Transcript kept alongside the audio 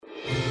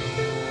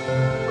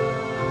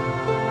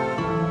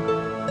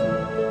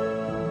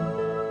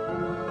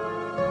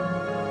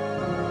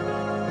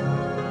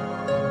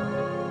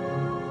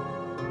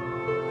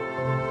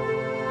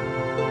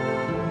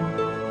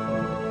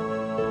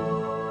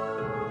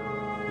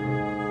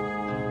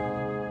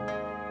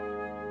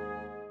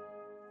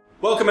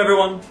Welcome,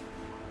 everyone,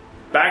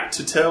 back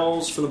to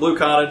Tales from the Blue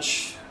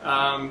Cottage.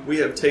 We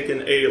have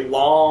taken a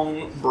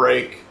long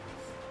break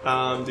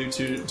due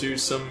to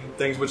some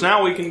things, which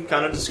now we can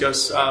kind of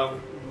discuss.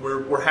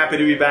 We're happy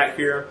to be back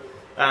here,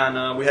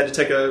 and we had to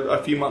take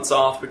a few months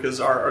off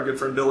because our good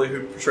friend Billy,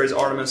 who portrays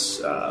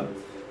Artemis,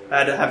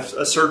 had to have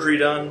a surgery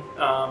done,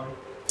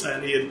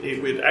 and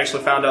we had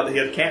actually found out that he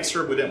had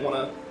cancer. We didn't want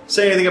to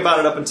say anything about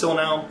it up until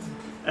now.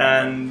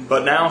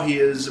 But now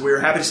we're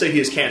happy to say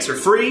he is cancer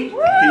free. He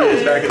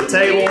is back at the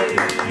table.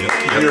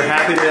 We're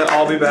happy to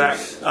all be back.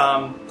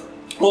 Well,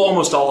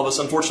 almost all of us,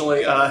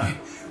 unfortunately.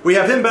 We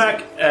have him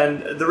back,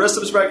 and the rest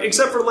of us back,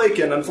 except for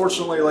Lakin.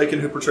 Unfortunately, Lakin,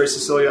 who portrays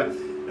Cecilia,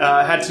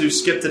 had to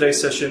skip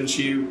today's session.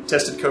 She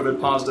tested COVID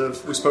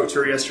positive. We spoke to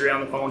her yesterday on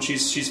the phone.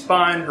 She's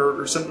fine.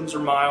 Her symptoms are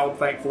mild,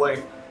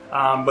 thankfully.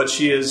 But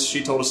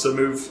she told us to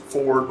move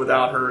forward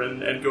without her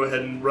and go ahead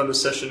and run the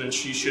session, and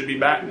she should be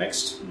back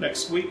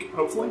next week,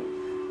 hopefully.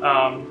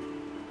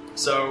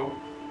 So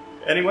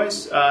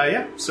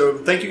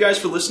thank you guys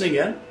for listening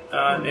in.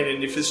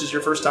 And if this is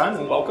your first time,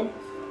 then welcome.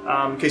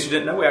 In case you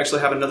didn't know, we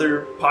actually have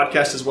another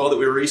podcast as well that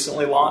we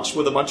recently launched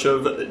with a bunch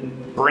of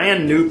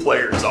brand new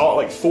players, all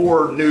like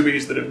 4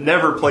 newbies that have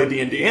never played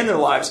D&D in their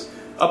lives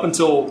up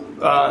until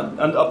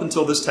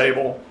this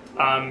table.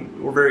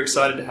 We're very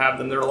excited to have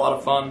them. They're a lot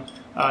of fun.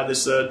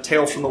 This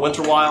Tales from the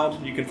Winter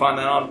Wild, you can find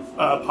that on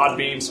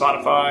Podbean,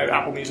 Spotify,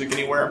 Apple Music,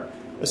 anywhere,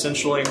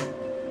 essentially.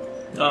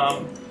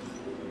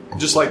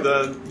 Just like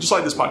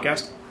this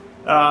podcast.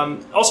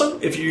 Also,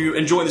 if you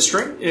enjoy the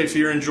stream, if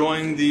you're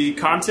enjoying the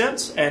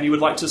content and you would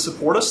like to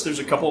support us, there's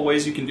a couple of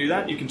ways you can do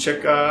that. You can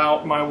check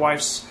out my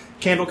wife's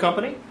candle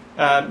company,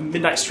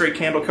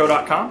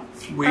 midnightstraightcandleco.com.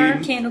 Our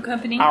candle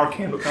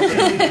company.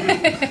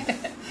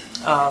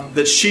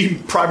 That she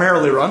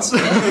primarily runs.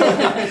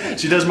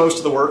 She does most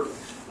of the work.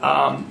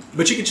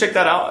 But you can check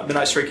that out at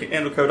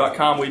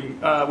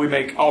midnightstraightcandleco.com. We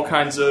make all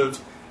kinds of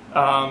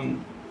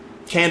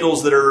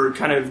candles that are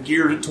kind of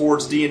geared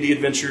towards D&D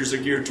adventures.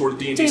 They're geared towards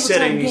D&D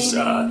settings,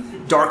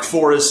 dark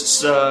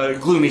forests,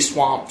 gloomy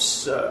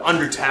swamps,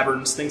 under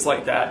taverns, things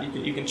like that.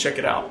 You can check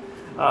it out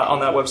on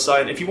that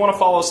website. If you want to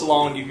follow us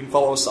along, you can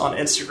follow us on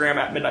Instagram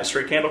at Midnight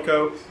Straight Candle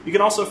Co. You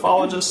can also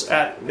follow us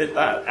at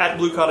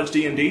Blue Cottage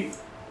D&D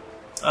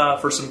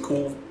for some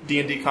cool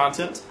D&D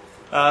content.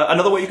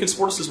 Another way you can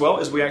support us as well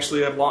is we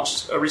actually have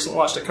recently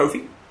launched a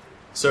Ko-fi.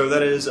 So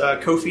that is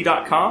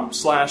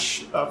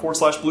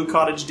kofi.com//Blue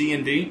Cottage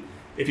D&D.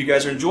 If you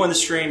guys are enjoying the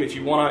stream, if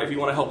you want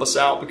to help us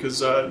out,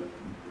 because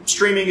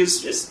streaming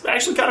is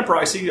actually kind of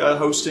pricey,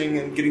 hosting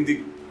and getting the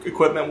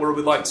equipment where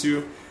we'd like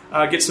to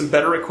get some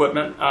better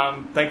equipment.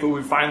 Thankfully,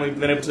 we've finally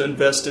been able to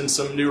invest in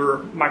some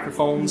newer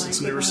microphones and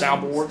some newer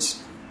soundboards.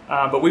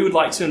 But we would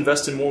like to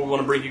invest in more. We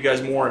want to bring you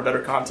guys more and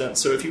better content.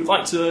 So if you would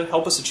like to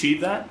help us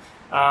achieve that,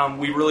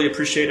 we really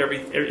appreciate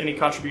any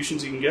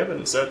contributions you can give,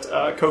 and it's at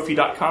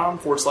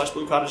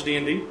kofi.com/Blue Cottage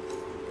D&D.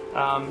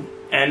 And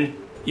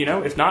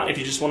if not, if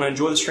you just want to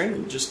enjoy the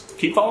stream, just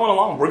keep following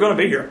along. We're going to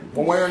be here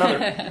one way or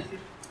another.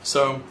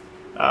 So,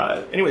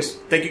 anyways,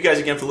 thank you guys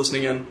again for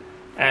listening in.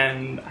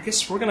 And I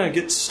guess we're going to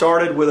get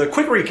started with a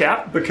quick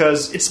recap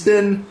because it's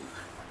been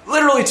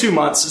literally 2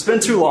 months. It's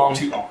been too long.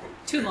 Too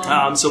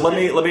long. So let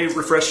me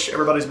refresh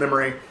everybody's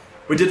memory.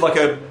 We did like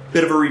a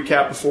bit of a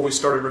recap before we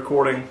started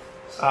recording.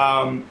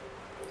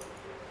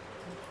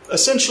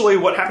 Essentially,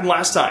 what happened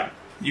last time?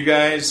 You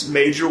guys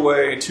made your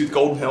way to the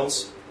Golden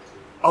Hills.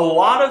 A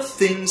lot of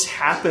things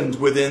happened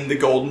within the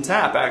Golden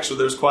Tap, actually.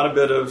 There's quite a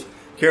bit of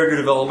character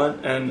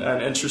development and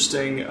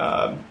interesting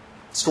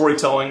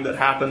storytelling that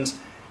happened.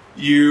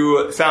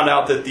 You found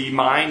out that the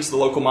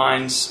local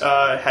mines,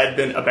 had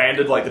been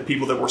abandoned. Like, the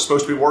people that were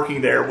supposed to be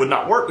working there would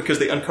not work because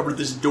they uncovered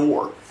this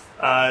door.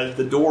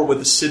 The door with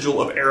the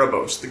sigil of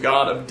Erebos, the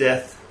god of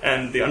death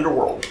and the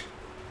underworld,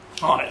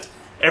 on it.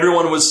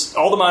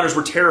 All the miners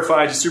were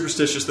terrified and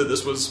superstitious that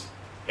this was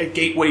a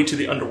gateway to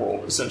the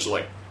underworld,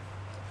 essentially.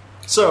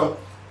 So,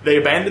 they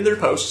abandoned their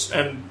posts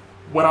and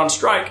went on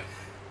strike.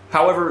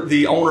 However,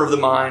 the owner of the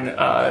mine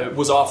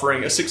was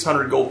offering a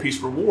 600 gold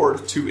piece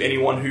reward to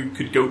anyone who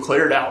could go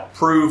clear it out,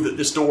 prove that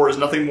this door is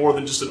nothing more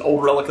than just an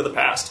old relic of the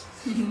past.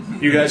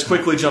 You guys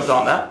quickly jumped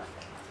on that.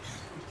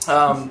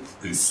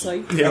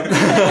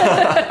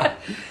 Yeah.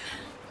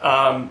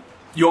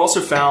 You also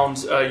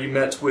found, you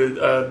met with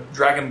a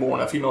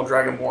female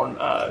Dragonborn,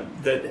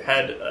 that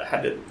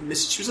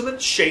she was a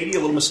bit shady, a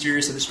little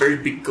mysterious, and this very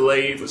big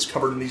glaive was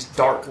covered in these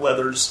dark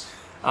leathers.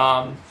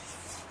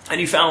 And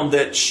you found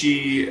that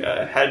she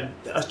had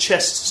a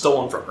chest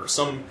stolen from her,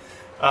 some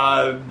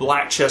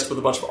black chest with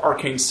a bunch of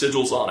arcane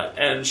sigils on it,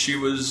 and she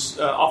was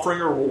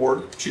offering a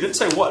reward. She didn't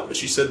say what, but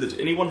she said that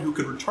anyone who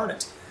could return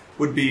it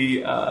would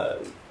be...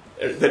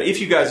 that if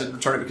you guys had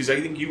returned it, because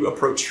I think you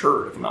approached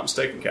her, if I'm not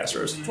mistaken,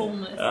 Castros.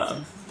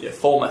 Fulmouth.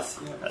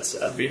 Fulmouth.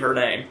 That'd be her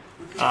name.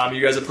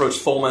 You guys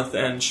approached Fulmouth,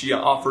 and she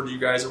offered you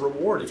guys a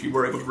reward if you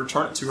were able to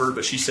return it to her,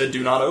 but she said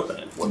do not open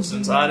it. What's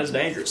inside is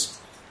dangerous.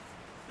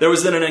 There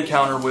was then an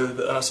encounter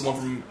with someone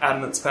from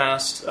Adamant's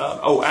past.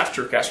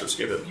 After Castros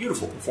gave a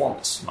beautiful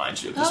performance,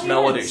 mind you, this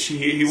melody. Yes.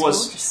 He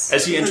was,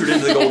 as he entered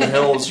into the Golden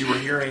Hills, you were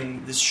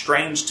hearing this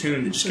strange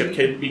tune that just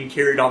kept being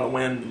carried on the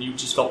wind, and you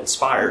just felt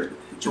inspired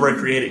to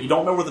recreate it. You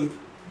don't know where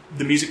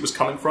the music was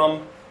coming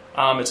from.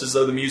 It's as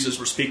though the muses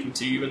were speaking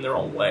to you in their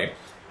own way.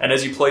 And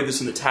as you played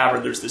this in the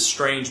tavern, there's this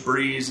strange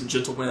breeze and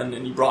gentle wind,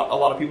 and you brought a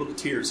lot of people to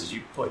tears as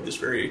you played this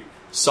very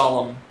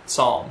solemn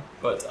song.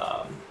 But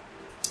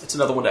it's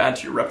another one to add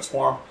to your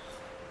repertoire.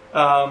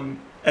 And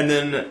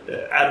then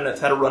Adeneth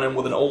had a run-in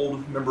with an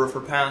old member of her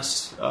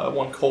past,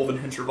 one Colvin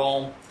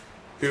Hinterval,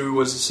 who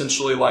was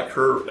essentially like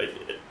her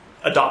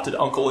adopted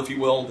uncle, if you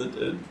will,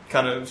 that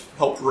kind of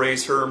helped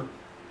raise her.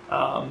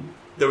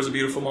 There was a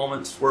beautiful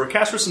moment where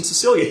Castros and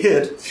Cecilia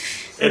hid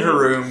in her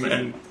room,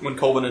 and when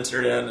Colvin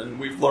entered in, and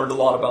we've learned a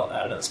lot about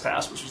Adeneth's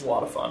past, which was a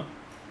lot of fun.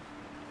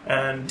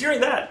 And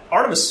during that,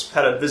 Artemis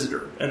had a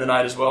visitor in the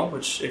night as well,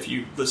 which if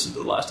you listened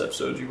to the last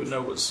episode, you would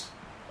know was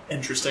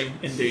interesting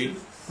indeed.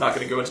 Not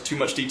going to go into too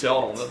much detail.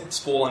 I don't want to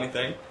spoil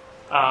anything.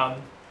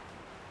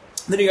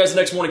 Then you guys the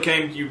next morning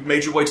came, you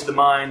made your way to the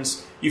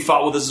mines, you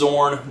fought with a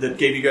Zorn that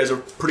gave you guys a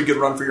pretty good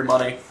run for your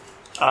money.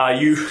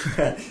 You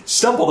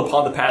stumbled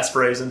upon the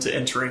passphrase into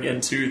entering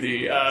into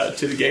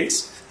the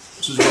gates,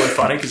 which was really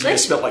funny because you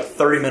guys spent like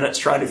 30 minutes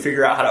trying to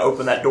figure out how to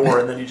open that door,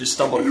 and then you just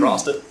stumbled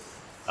across it.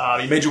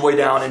 You made your way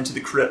down into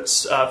the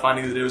crypts,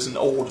 finding that it was an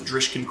old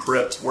Drishkin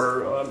crypt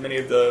where many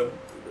of the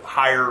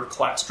higher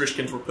class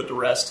Drishkins were put to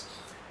rest.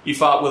 You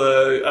fought with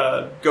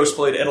a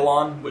Ghostblade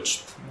Eidolon,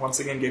 which once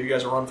again gave you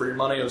guys a run for your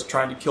money. It was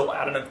trying to kill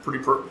Adeneth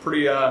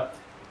pretty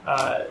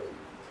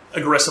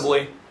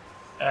aggressively.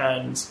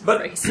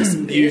 But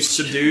you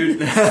subdued.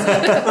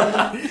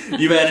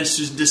 You managed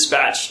to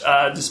dispatch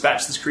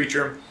this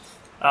creature.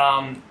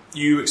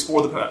 You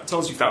explored the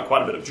tunnels. You found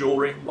quite a bit of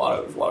jewelry, a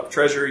lot of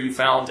treasure. You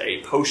found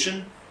a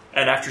potion,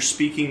 and after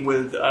speaking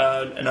with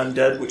an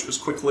undead, which was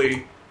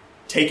quickly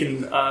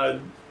taken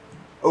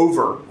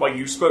over while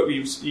you spoke,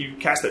 you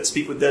cast that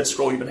Speak with Dead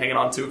scroll you've been hanging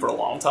on to for a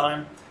long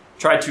time.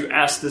 Tried to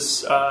ask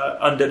this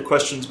undead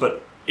questions,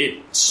 but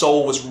its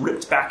soul was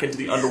ripped back into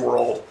the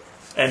underworld.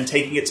 And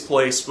taking its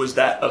place was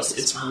that of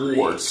its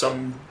ward,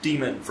 some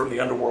demon from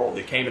the underworld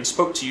that came and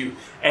spoke to you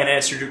and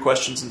answered your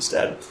questions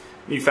instead.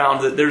 And you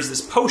found that there's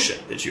this potion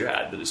that you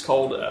had that is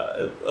called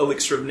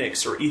Elixir of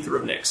Nyx or Ether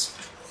of Nyx.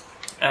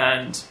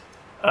 And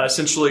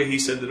essentially he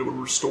said that it would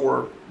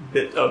restore a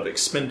bit of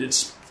expended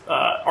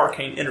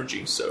arcane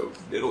energy, so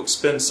it'll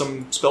expend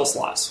some spell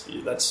slots.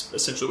 That's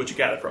essentially what you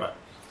gathered from it.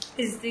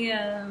 Is the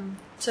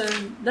so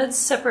that's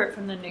separate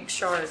from the Nyx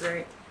shard,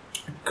 right?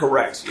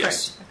 Correct.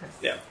 Yes. Correct.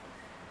 Okay. Yeah.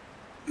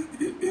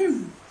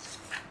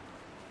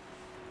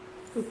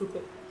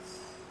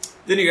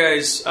 Then you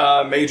guys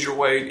made your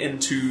way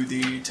into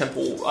the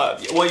temple.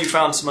 You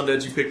found some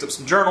undeads. You picked up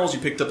some journals. You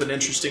picked up an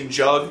interesting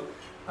jug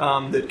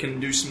that can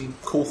do some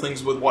cool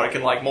things with what it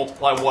can like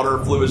multiply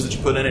water fluids that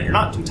you put in it. You're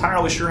not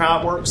entirely sure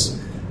how it works,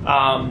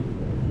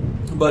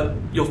 but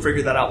you'll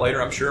figure that out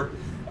later, I'm sure.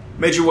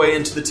 Made your way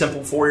into the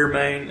temple foyer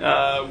main,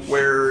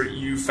 where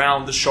you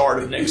found the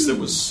shard of Nyx that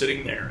was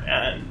sitting there,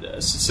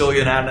 and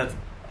Cecilia and Adeneth,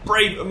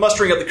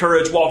 mustering up the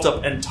courage, walked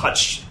up and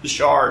touched the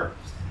shard,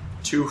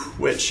 to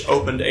which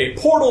opened a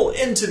portal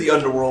into the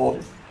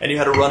underworld, and you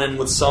had to run in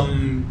with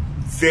some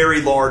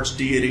very large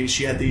deity.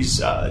 She had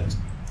these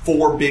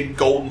 4 big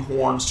golden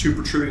horns, 2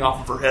 protruding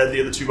off of her head,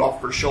 the other 2 off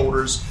of her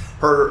shoulders.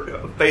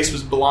 Her face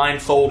was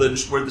blindfolded,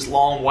 she wore this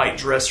long white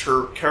dress,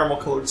 her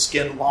caramel-colored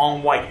skin,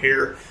 long white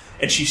hair,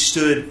 and she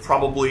stood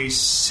probably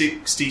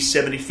 60,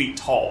 70 feet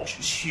tall. She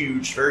was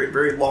huge, very,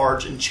 very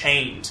large, and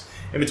chained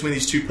in between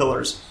these 2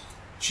 pillars.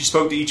 She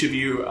spoke to each of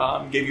you,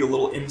 gave you a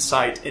little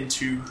insight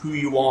into who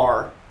you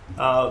are,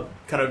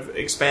 kind of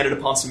expanded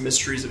upon some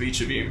mysteries of each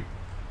of you,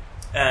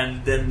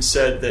 and then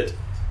said that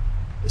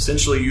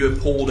essentially you have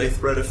pulled a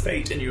thread of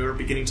fate and you are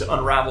beginning to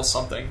unravel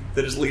something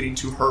that is leading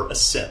to her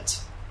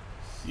ascent.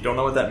 You don't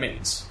know what that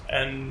means.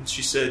 And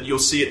she said you'll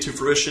see it to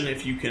fruition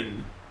if you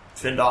can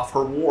fend off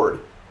her ward,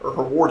 or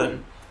her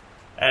warden.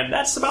 And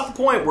that's about the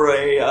point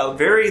where a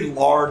very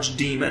large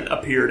demon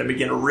appeared and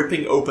began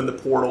ripping open the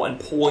portal and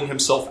pulling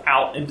himself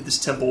out into this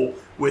temple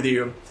with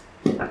you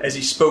as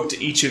he spoke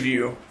to each of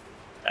you.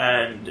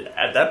 And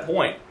at that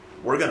point,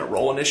 we're going to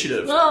roll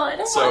initiative. No, I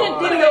don't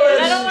want to do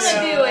it. I don't want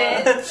to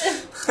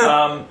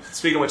do it.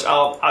 Speaking of which,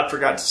 I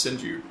forgot to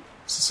send you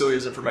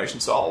Cecilia's information,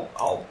 so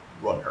I'll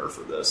run her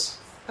for this.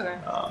 Okay.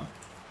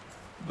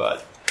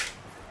 But,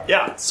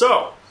 yeah,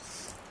 so,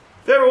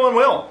 if everyone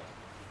will,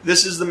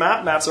 this is the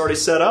map. Map's already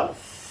set up.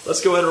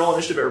 Let's go ahead and roll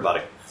initiative,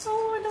 everybody.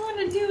 Oh, I don't want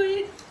to do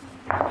it.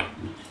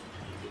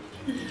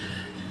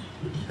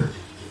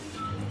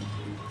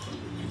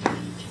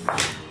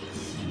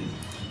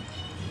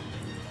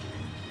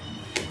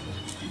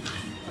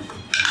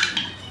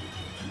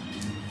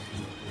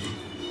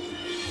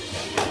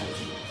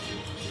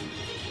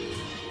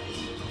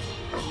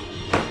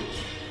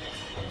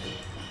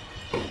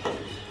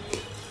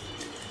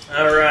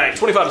 All right,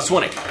 25 to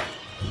 20.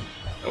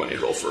 I need to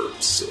roll for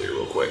Cecilia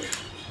real quick.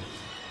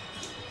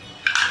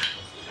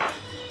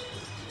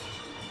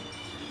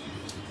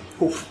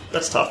 Oof,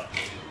 that's tough.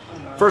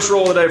 First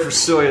roll of the day for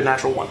Cecilia,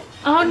 natural 1.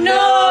 Oh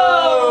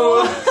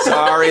no!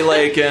 Sorry,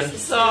 Lakin.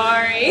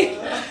 Sorry.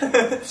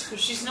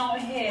 She's not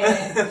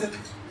here.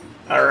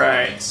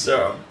 Alright,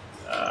 so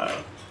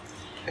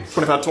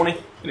 25 to 20?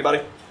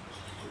 Anybody?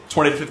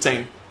 20 to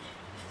 15.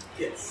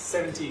 Yes,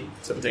 17.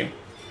 17.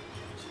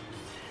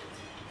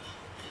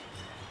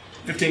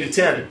 15 to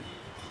 10.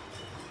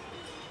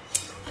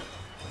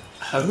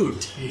 Oh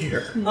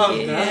dear. Oh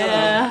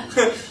Yeah.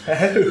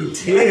 Oh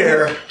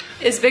dear.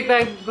 Is Big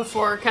Bag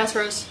before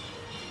Casseros?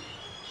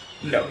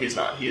 No, he's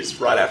not. He is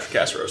right after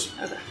Casseros.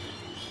 Okay.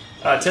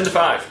 10 to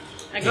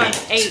 5. I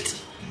got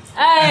 8.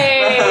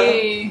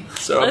 Hey!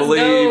 So I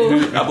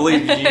Let's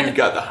believe you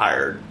got the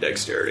higher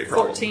dexterity.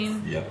 Probably.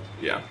 14. Yep.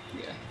 Yeah.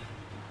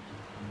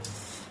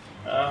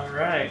 All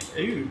right.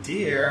 Ooh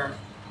dear.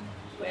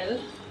 Well,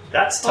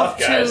 That's tough, off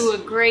guys. to a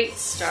great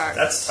start.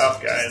 That's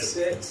tough, guys.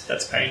 Sit.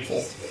 That's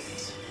painful.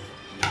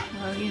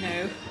 Well, you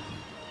know.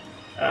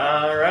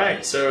 All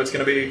right. So it's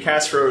going to be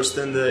Casseros,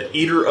 then the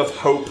Eater of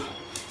Hope,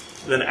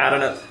 then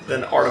Adoneth,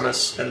 then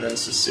Artemis, and then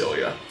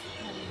Cecilia.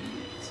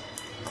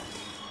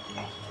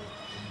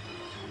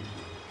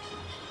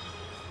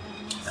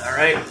 All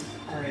right.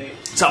 Alright,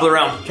 Top of the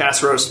round,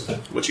 Casseros.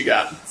 What you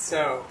got?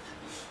 so,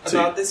 So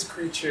about this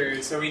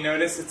creature, so we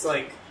notice it's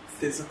like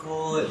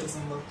physical, it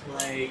doesn't look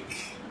like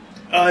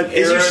As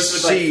you arrows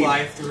would like see,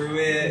 fly through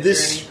it. or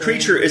this anything.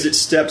 creature, as it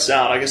steps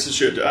out, I guess it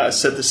should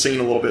set the scene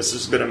a little bit, so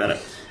it's been a minute.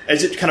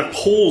 As it kind of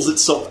pulls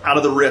itself out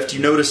of the rift, you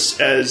notice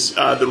as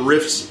the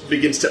rift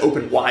begins to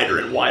open wider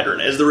and wider.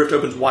 And as the rift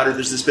opens wider,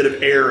 there's this bit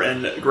of air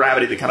and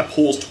gravity that kind of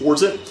pulls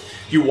towards it.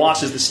 You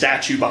watch as the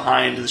statue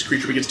behind this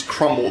creature begins to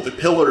crumble. The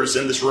pillars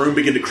in this room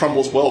begin to crumble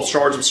as well,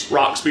 shards of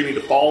rocks beginning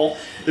to fall.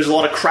 There's a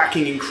lot of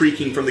cracking and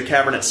creaking from the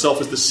cavern itself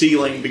as the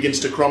ceiling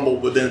begins to crumble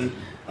within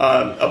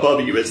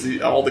above you,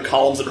 as all the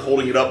columns that are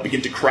holding it up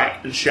begin to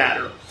crack and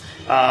shatter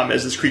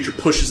as this creature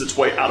pushes its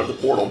way out of the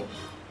portal.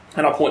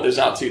 And I'll point those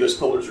out to you. Those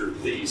pillars are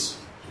these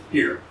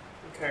here.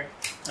 Okay.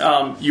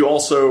 You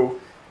also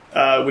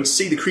would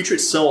see the creature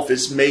itself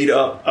is made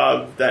up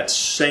of that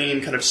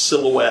same kind of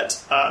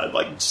silhouette,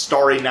 like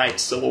Starry Night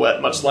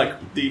silhouette, much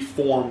like the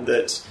form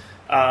that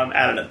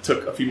Adoneth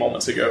took a few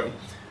moments ago.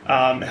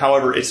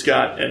 However, it's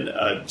got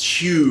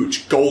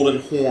huge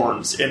golden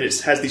horns, and it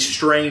has these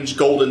strange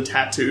golden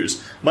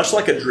tattoos, much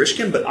like a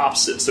Drishkin, but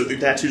opposite. So the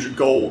tattoos are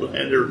gold,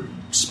 and they're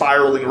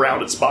spiraling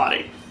around its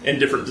body in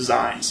different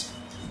designs.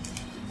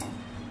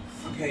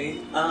 Okay,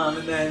 and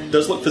then... It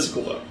does look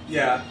physical, though.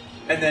 Yeah,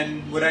 and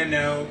then would I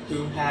know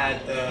who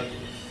had the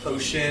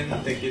potion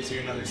that gives you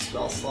another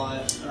spell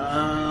slot?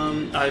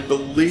 I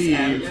believe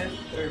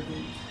Adoneth, or...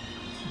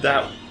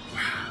 that...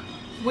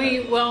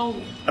 I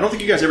I don't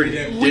think you guys ever We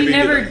didn't. we divvied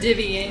never it.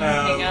 divvy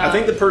anything up. I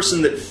think the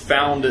person that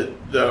found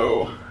it,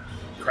 though...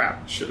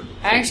 Crap, should have...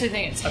 I actually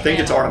think it's I think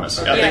him. it's Artemis.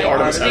 I Okay. think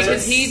Artemis has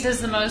because it. he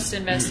does the most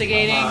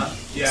investigating.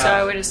 Yeah. So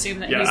I would assume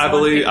that Yeah, he's I the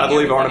one believe picking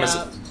everything Artemis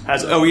up.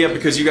 has... Oh, yeah,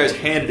 because you guys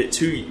handed it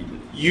to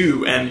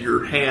you, and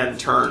your hand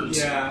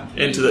turns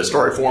into the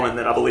story form, and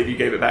then I believe you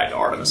gave it back to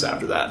Artemis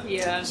after that.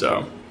 Yeah.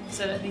 So...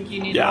 So I think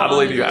you need. Yeah, to I hold on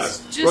believe to you have this,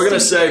 it. just We're going in to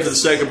say, case. for the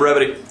sake of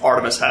brevity,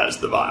 Artemis has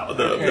the vial,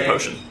 the Okay.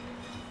 potion.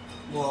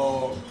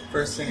 Well,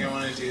 first thing I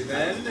want to do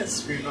then is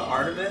scream at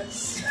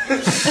Artemis.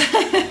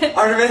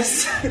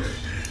 Artemis,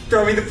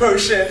 throw me the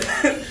potion.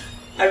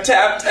 I'm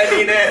tapped. I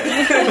need it.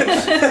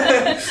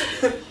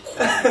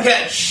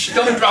 Catch!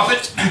 Don't drop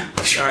it!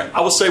 All right.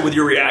 I will say with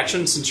your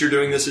reaction, since you're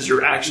doing this as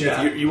your action,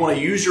 Yeah. if you want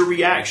to use your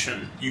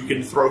reaction, you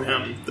can throw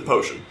him the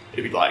potion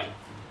if you'd like.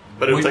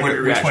 But it'll take your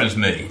Which reaction. one is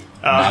me?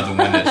 Not the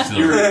one that's still...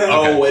 You're- Okay.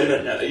 Oh, wait a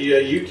minute. No, yeah,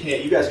 you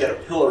can't. You guys got a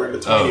pillar in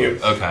between Oh, you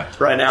okay.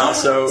 right now.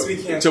 So we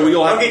can't.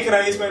 we'll have. Okay, can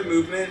I use my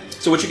movement?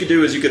 So what you could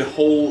do is you could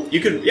hold.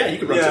 You could. Yeah, you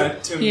could run Yeah, to.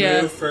 to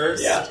Yeah. move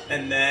first. Yeah.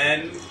 And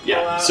then. Yeah,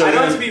 pull out. so I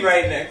don't then- have to be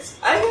right next.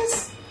 I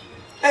guess.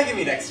 I give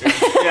me next turn.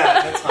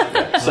 Yeah, that's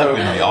fine. So that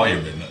would be all your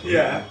movement.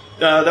 Yeah.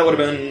 That would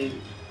have been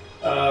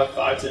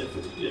 5, 10,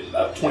 15,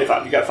 about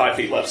 25. You got 5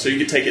 feet left, so you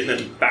could take it and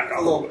then back off.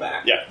 A little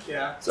back. Yeah.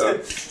 Yeah.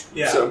 So,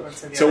 yeah. so,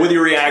 once again. so with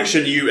your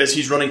reaction, as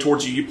he's running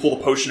towards you, you pull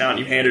the potion out and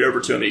you hand it over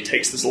to him. And he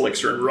takes this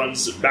elixir and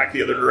runs back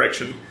the other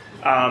direction.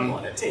 I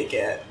want to take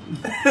it.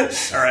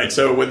 All right.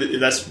 So with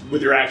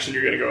your action,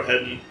 you're going to go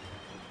ahead and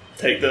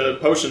take the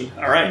potion.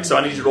 All right. So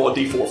I need you to roll a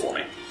d4 for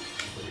me.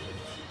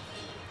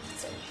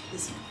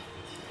 It's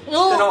been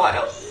a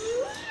while.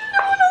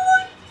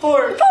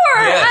 4.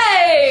 Yes.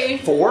 Hey!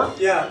 4?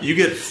 Yeah. You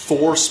get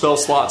 4 spell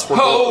slots worth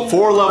Oh.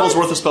 4 levels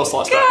worth of spell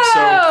slots back.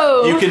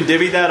 Go! So you can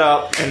divvy that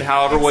up in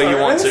however way you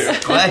want to.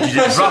 Glad you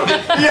didn't drop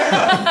it.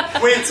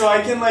 Yeah. Wait, so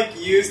I can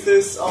use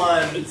this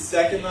on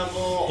second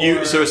level?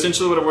 Or... So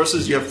essentially what it works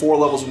is you have 4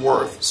 levels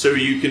worth. So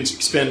you can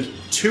spend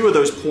 2 of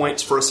those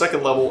points for a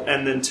second level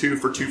and then 2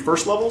 for 2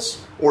 first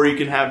levels. Or you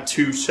can have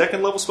 2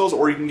 second level spells,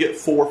 or you can get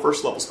 4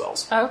 first level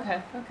spells.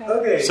 Okay.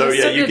 Okay. So That's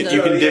yeah, so you good,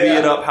 can though. divvy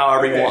it up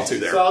however you Okay. want to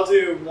there. So I'll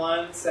do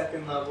 1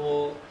 second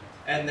level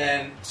and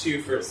then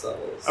 2 first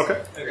levels.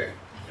 Okay. Okay.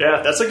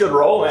 Yeah, that's a good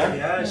roll, man.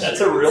 Yeah, that's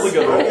a really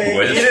good roll.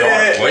 Way to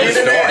start. Way to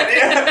start.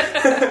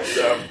 Yeah.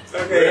 So,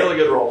 Okay. really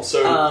good roll.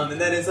 So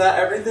And then is that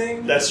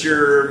everything? that's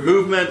your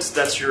movement.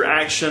 That's your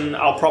action.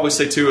 I'll probably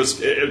say too is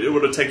it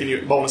would have taken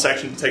you bonus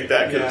action to take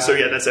that. Yeah. So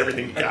yeah, that's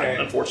everything you got. Okay.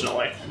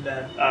 Unfortunately, And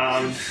then.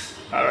 I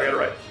gotta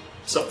write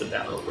something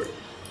down real quick.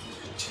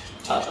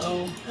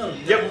 Oh, no.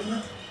 Yep.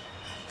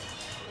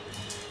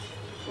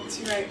 What's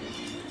he writing?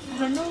 I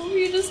don't know.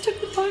 You just took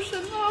the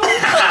potion.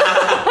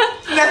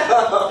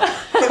 No.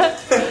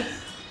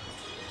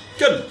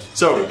 Good.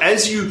 So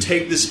as you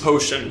take this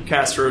potion,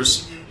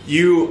 Castros,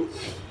 you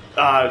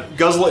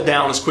guzzle it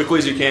down as quickly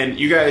as you can.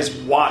 You guys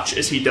watch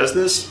as he does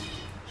this.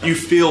 You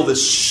feel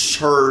this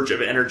surge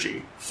of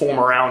energy form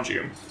around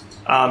you.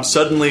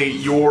 Suddenly,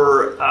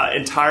 your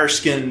entire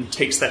skin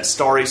takes that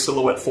starry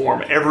silhouette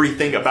form.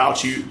 Everything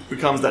about you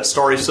becomes that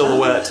starry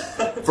silhouette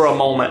for a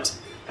moment.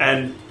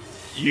 And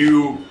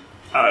you...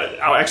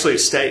 actually, it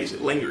stays.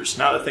 It lingers.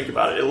 Now that I think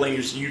about it, it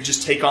lingers. You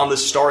just take on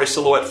this starry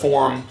silhouette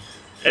form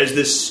as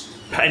this...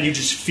 And you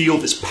just feel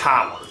this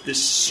power,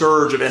 this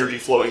surge of energy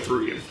flowing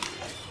through you.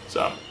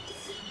 So,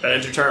 that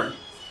ends your turn.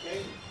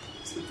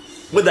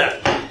 With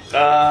that,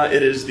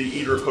 it is the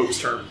Eater of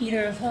Hope's turn.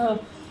 Eater of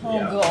Hope. Oh,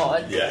 Yeah.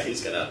 God. Yeah,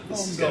 he's gonna.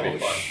 This is gonna be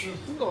fun.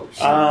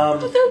 Gosh.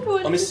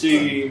 Let me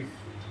see.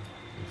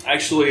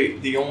 Actually,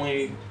 the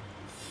only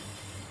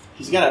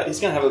he's gonna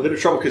have a bit of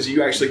trouble because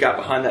you actually got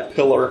behind that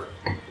pillar.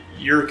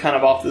 You're kind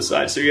of off to the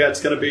side, so yeah, it's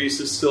gonna be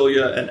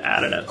Cecilia and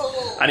Adenet.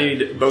 I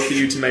need both of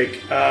you to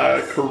make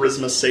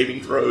charisma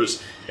saving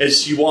throws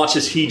as you watch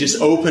as he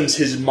just opens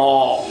his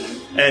maw,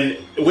 and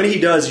when he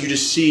does, you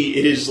just see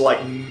it is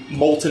like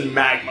molten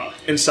magma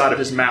inside of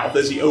his mouth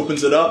as he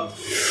opens it up.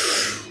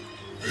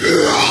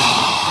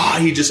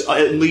 He just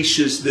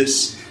unleashes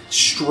this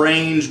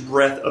strange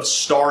breath of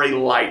starry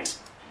light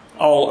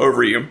all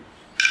over you.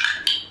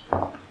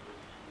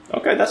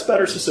 Okay, that's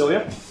better,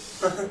 Cecilia.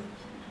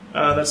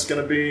 That's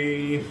going to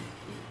be...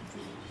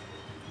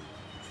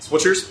 So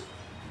what's yours?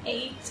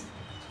 8.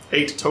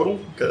 8 total?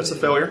 Okay, that's a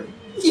failure.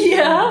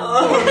 Yeah.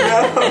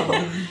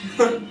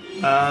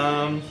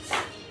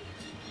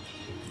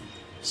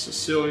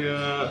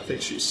 Cecilia, I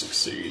think she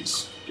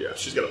succeeds. Yeah,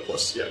 she's got a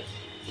 +2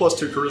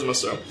 charisma,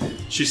 so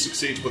she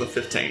succeeds with a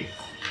 15.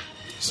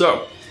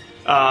 So,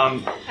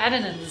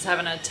 Adenin is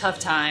having a tough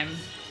time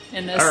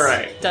in this All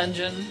right.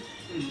 dungeon.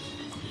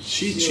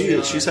 she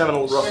is. She's having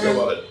a rough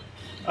go of it.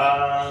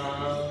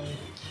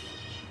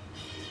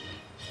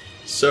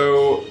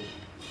 So...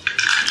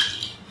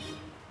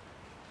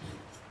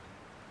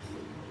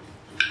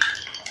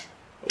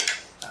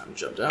 I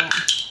jumped out.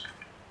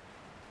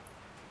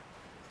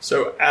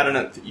 So,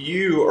 Adeninth,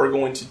 you are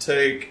going to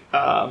take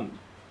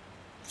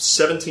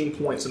 17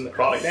 points of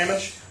necrotic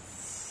damage.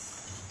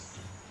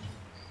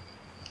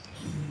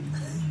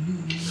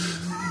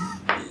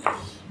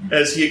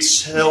 As he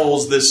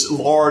exhales this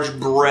large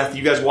breath,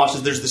 you guys watch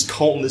as there's this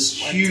cone, this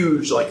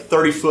huge, like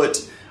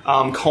 30-foot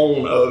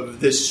cone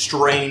of this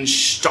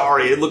strange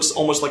starry. It looks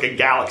almost like a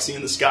galaxy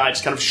in the sky,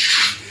 just kind of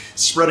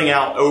spreading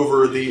out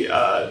over the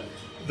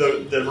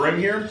rim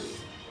here.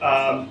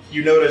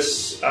 You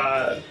notice.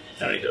 I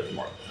need to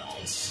mark down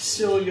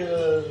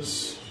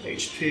Cecilia's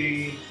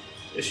HP.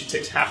 She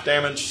takes half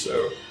damage,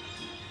 so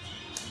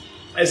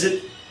as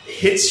it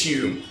hits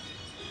you,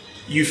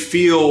 you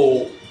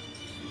feel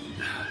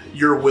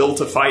your will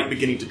to fight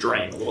beginning to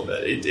drain a little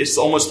bit. It's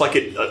almost like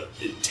it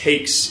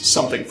takes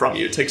something from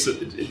you.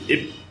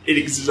 It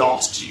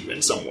exhausts you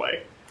in some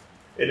way.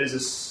 It is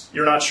this,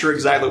 you're not sure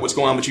exactly what's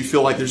going on, but you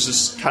feel like there's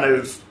this kind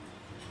of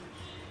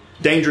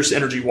dangerous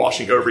energy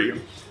washing over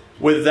you.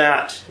 With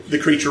that, the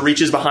creature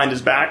reaches behind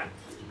his back,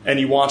 and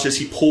you watch as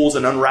he pulls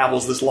and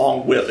unravels this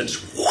long whip and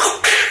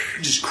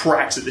just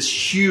cracks it.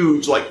 This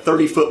huge, like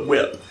 30-foot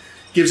whip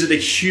gives it a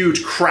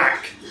huge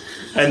crack,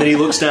 and then he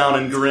looks down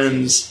and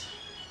grins.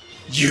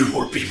 You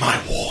will be my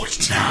ward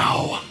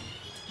now.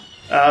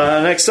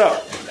 Next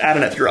up,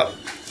 Adenet, you're up.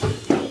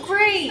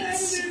 Great.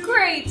 This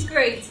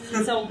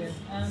is all good.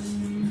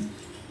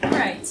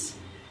 Right.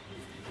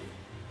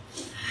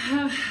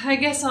 I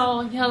guess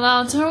I'll yell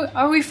out,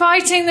 are we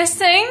fighting this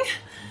thing?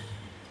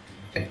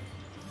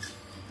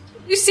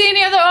 You see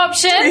any other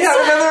options? We have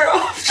another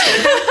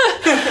option.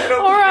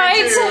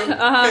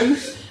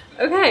 Alright.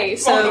 Okay,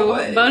 so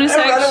bonus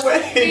Run action.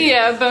 away.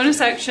 Yeah,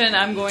 bonus action.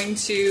 I'm going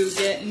to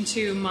get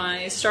into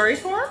my starry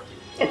form.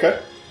 Okay.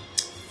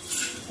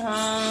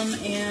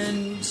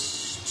 And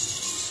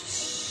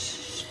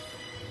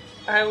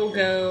I will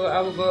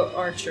go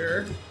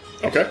archer.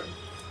 Okay.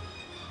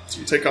 So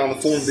you take on the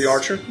form of the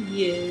archer.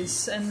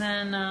 Yes, and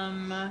then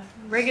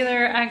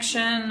regular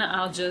action,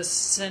 I'll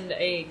just send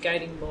a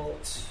guiding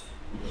bolt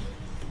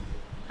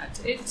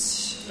at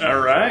it. All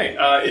right.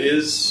 It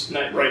is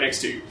right next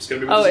to you. It's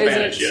going to be with Oh, is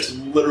disadvantage. it? Yes,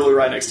 literally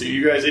right next to you.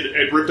 You guys,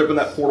 it ripped open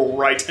that portal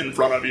right in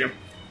front of you.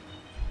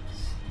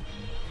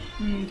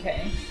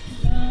 Okay.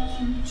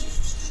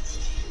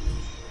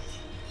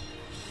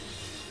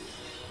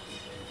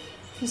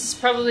 This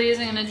probably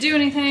isn't going to do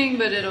anything,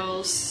 but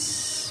it'll...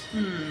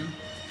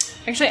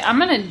 Actually, I'm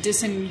going to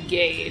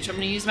disengage. I'm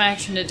going to use my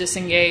action to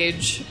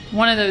disengage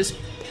one of those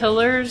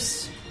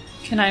pillars.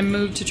 Can I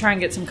move to try and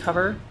get some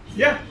cover?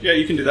 Yeah,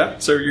 you can do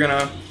that. So you're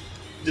going to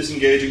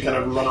disengage and kind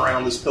of run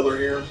around this pillar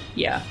here.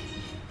 Yeah.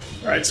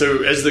 All right,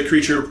 so as the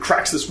creature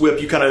cracks this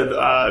whip, you kind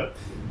of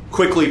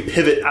quickly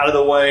pivot out of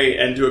the way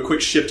and do a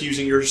quick shift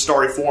using your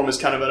starry form as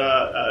kind of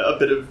a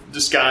bit of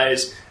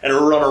disguise and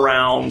run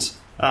around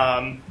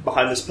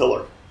behind this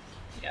pillar.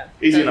 Yeah.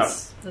 Easy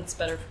enough. That's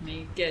better for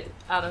me. Get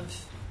out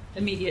of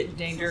immediate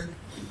danger.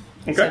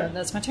 Okay. So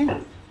that's my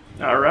turn.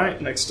 All right,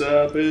 next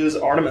up is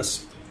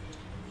Artemis.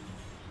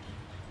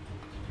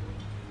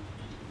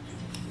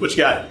 What you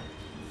got?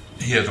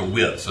 He has a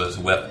whip, so it's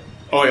a weapon.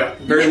 Oh, yeah,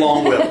 very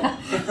long whip.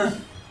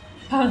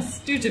 How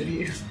astute of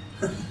you.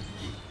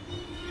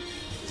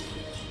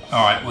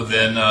 All right, well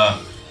then,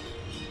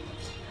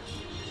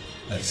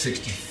 that's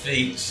 60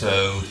 feet,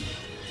 so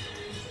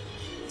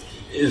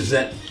is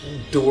that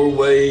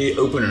doorway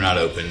open or not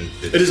open?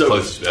 It is open.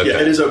 Okay. Yeah,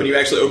 it is open. You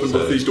actually open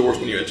both these doors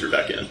when you enter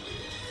back in.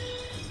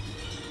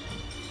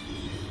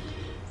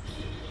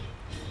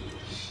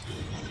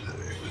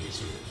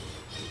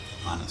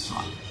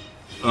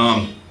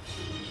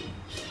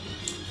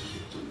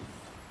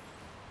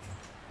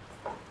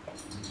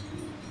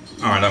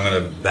 All right, I'm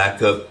going to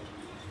back up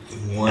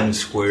one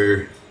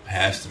square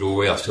past the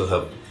doorway. I still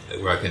have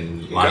where I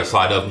can line of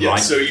sight up. Yeah, right.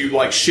 so you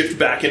like shift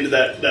back into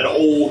that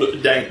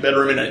old dank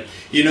bedroom, and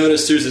you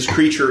notice there's this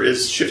creature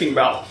is shifting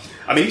about.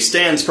 I mean, he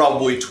stands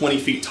probably 20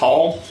 feet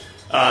tall.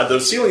 The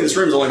ceiling of this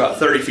room is only about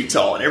 30 feet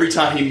tall, and every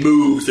time he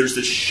moves, there's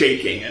this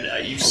shaking,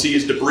 and you see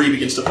his debris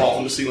begins to fall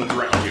from the ceiling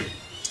around you.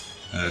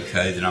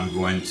 Okay, then I'm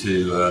going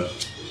to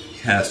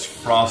cast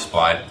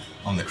Frostbite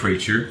on the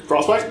creature.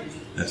 Frostbite?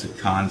 That's a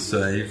con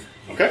save.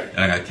 Okay. And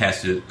I'm going to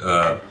cast it.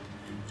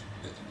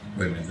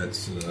 Wait a minute,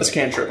 that's a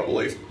cantrip, I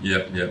believe.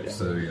 Yep. Yeah.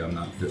 So yeah, I'm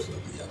not fifth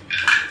level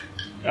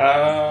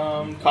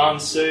yet. Con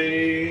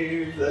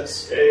save.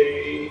 That's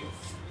a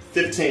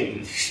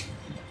 15.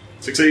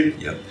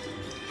 Succeed? Yep.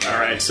 All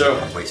right, so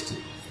I wasted.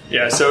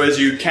 Yeah, so as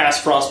you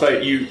cast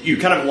Frostbite, you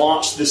kind of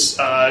launch this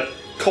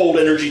cold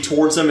energy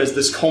towards him as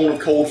this cone of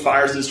cold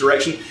fires in his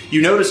direction.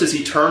 You notice as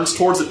he turns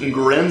towards it and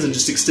grins and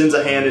just extends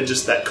a hand and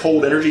just that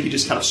cold energy, he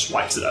just kind of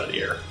swipes it out of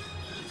the air.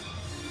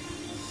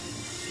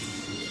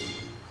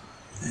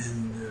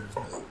 And there's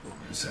no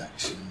bonus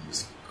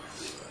actions.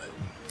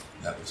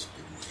 That was a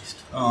good waste.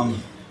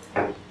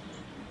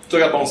 Still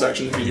got bonus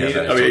action if you need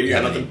it. Oh yeah, you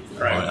got nothing.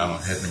 All right. I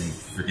don't have any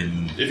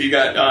freaking. If you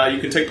got, you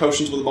can take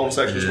potions with a bonus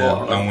action as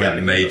well. I'm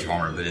wearing mage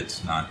armor, but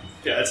it's not.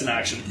 Yeah, it's an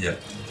action. Yeah.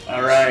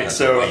 All right, That's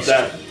so a waste.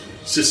 that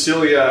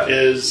Cecilia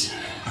is.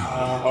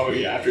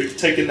 After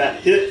taking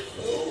that hit,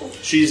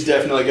 she's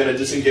definitely going to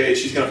disengage.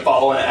 She's going to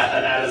follow in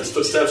Adam's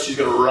footsteps. She's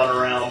going to run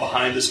around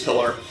behind this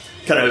pillar,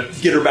 kind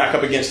of get her back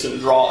up against it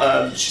and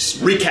draw.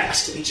 She's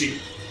recast, and she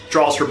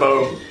draws her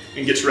bow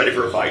and gets ready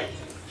for a fight.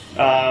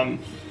 I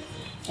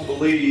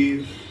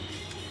believe.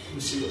 Let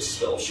me see what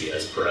spell she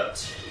has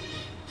prepped.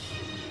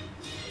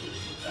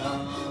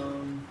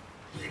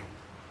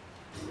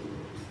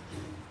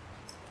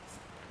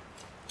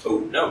 Oh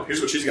no!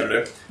 Here's what she's going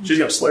to do. She's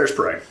going to Slayer's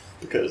Prey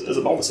because as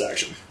a bonus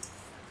action.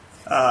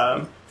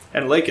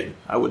 And Lakin,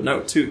 I would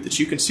note too that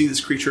you can see this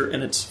creature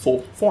in its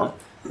full form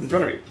in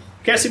front of you.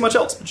 Can't see much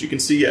else, but you can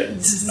see it.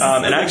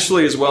 And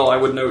actually, as well, I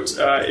would note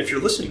if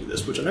you're listening to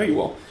this, which I know you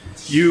will,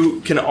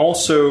 you can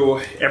also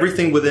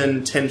everything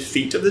within 10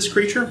 feet of this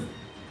creature,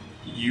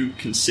 you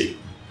can see.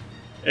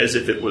 As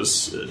if it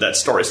was that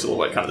starry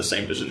silhouette, kind of the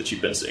same vision that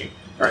you've been seeing.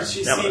 All right, Does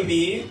she now see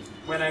me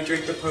when I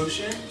drink the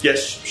potion?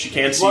 Yes, she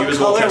can see What you as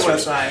well. color Casper.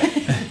 was I?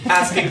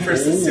 Asking for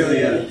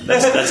Cecilia.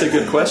 That's a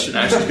good question,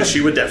 actually, because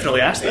she would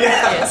definitely ask that.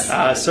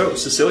 Yes. So,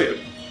 Cecilia,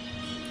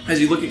 as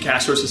you look at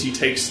Castros as he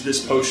takes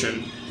this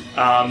potion,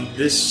 I'm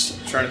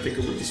trying to think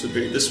of what this would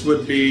be. This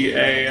would be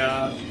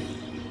a...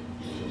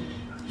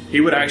 he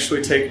would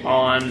actually take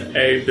on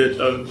a bit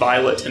of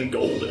violet and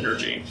gold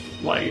energy.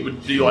 Like it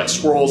would be like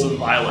swirls of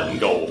violet and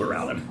gold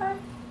around him.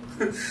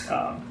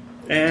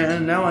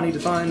 And now I need to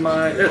find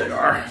my... There they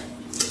are.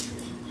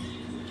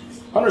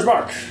 Hunter's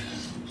Mark.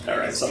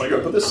 Alright, so I'm going to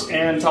go put this,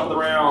 and top of the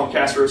round,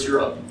 Castros,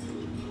 you're up.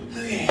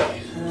 Okay.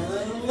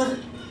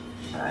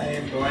 I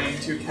am going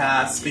to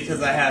cast,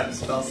 because I have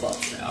spell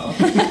slots now,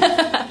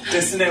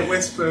 Dissonant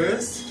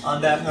Whispers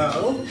on that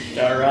hoe.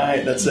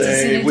 Alright, that's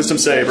a wisdom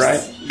save,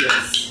 right?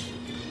 Yes.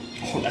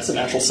 Oh, that's a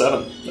natural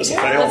 7. That's a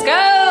fail. Let's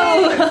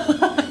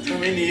go! That's what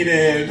we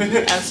needed.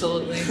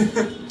 Absolutely.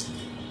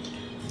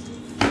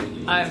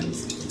 I'm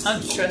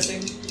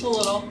stressing a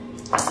little.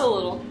 Just a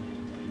little.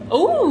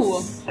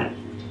 Ooh!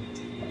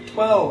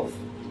 12.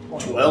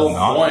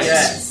 12 points.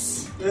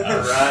 Yes.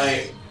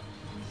 Alright.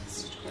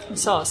 I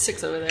saw a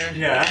 6 over there.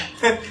 Yeah.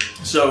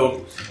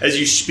 So, as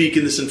you speak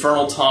in this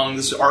infernal tongue,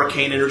 this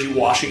arcane energy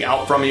washing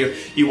out from you,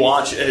 you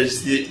watch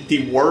as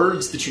the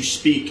words that you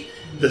speak,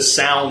 the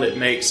sound it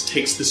makes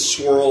takes this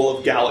swirl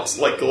of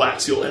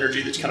galaxial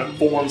energy that kind of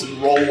forms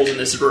and rolls in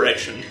this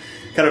direction.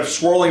 Kind of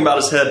swirling about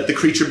his head, the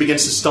creature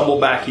begins to stumble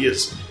back. He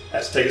has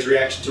to take his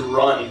reaction to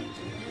run.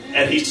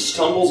 and he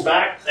stumbles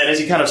back, and as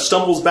he kind of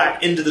stumbles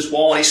back into this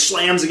wall, and he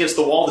slams against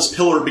the wall, this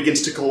pillar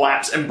begins to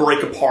collapse and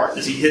break apart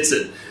as he hits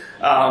it.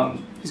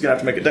 He's going to have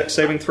to make a dex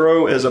saving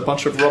throw as a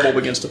bunch of rubble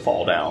begins to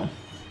fall down.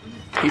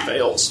 He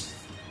fails.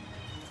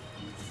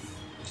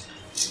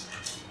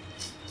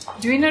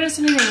 Do we notice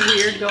anything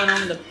weird going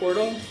on in the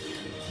portal?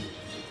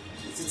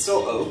 Is it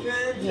still open?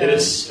 Yeah. It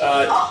is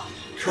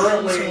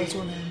currently...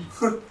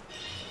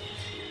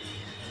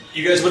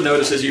 You guys would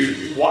notice as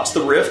you watch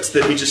the rift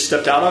that he just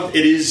stepped out of,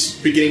 it is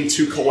beginning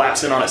to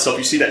collapse in on itself.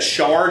 You see that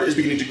shard is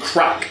beginning to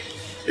crack.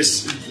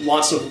 It's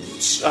lots of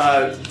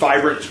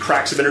vibrant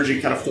cracks of energy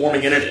kind of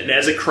forming in it, and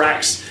as it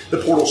cracks, the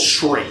portal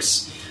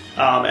shrinks.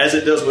 As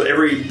it does with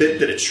every bit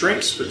that it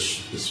shrinks,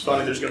 which is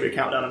funny, there's going to be a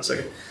countdown in a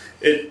second,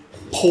 it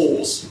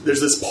pulls. There's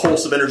this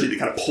pulse of energy that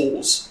kind of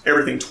pulls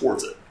everything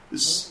towards it,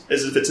 as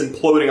if it's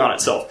imploding on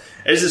itself.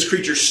 As this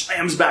creature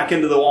slams back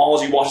into the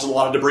walls, he watches a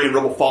lot of debris and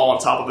rubble fall on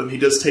top of him. He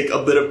does take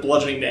a bit of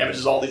bludgeoning damage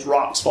as all these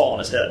rocks fall on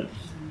his head.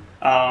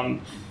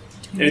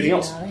 Anything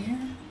else? Out of here?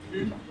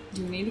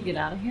 Do we need to get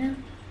out of here?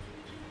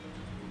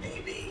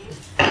 Maybe.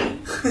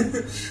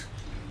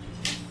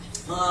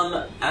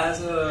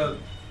 As a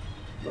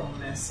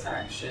bonus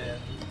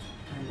action,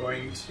 I'm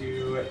going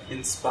to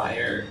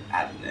inspire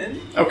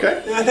admin.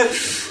 Okay.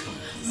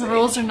 The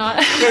rules are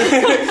not...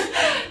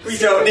 We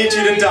don't need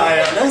you to die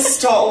on us,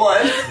 tall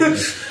one.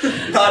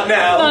 Not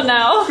now. Not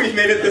now. We've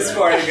made it this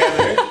far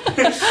together.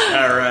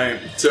 Alright.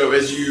 So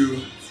as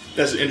you...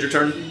 That's the end your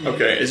turn?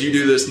 Okay. As you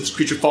do this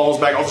creature falls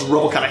back, all this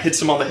rubble kind of hits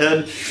him on the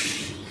head.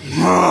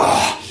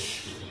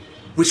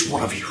 Which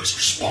one of you is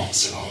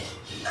responsible?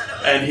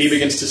 And he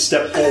begins to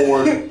step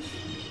forward.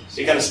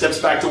 He kind of steps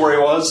back to where he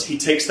was. He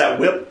takes that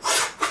whip,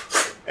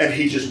 and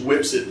he just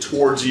whips it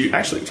towards you.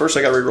 Actually, first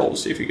I got to reroll to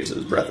see if he gets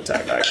his breath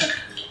attack back.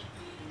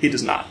 He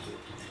does not.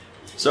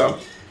 So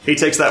he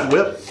takes that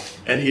whip,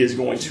 and he is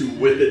going to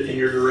whip it in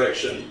your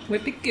direction.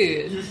 Whip it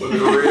good. Whip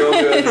it real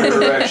good in your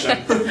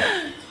direction.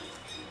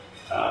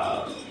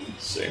 Let's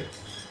see.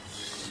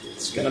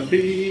 It's going to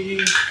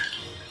be...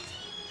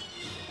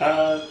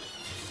 I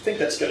think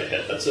that's going to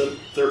hit. That's a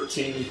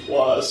 13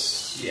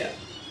 plus. Yeah.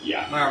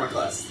 Yeah. My armor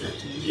class is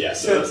 13. Yeah,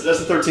 so that's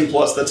a 13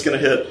 plus. That's going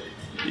to hit.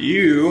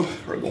 You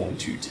are going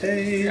to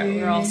take... Yeah,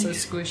 we're all so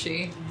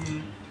squishy.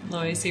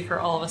 Low AC for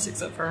all of us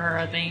except for her,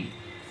 I think.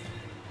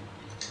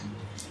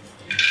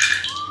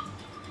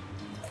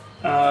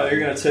 You're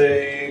going to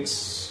take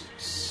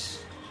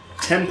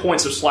 10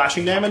 points of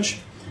slashing damage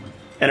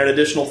and an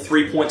additional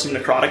 3 points of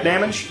necrotic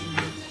damage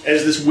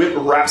as this whip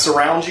wraps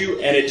around you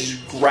and it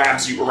just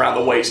grabs you around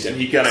the waist, and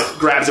he kind of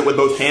grabs it with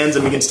both hands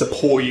and begins to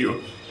pull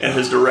you in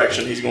his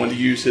direction. He's going to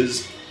use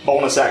his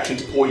bonus action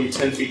to pull you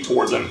 10 feet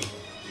towards him.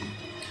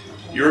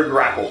 You're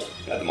grappled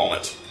at the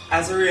moment.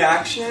 As a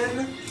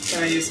reaction,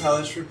 can I use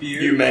Hellish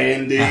Rebuke? You may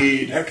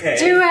indeed. Okay.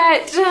 Do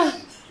it! Do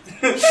it!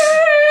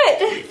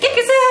 Kick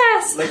his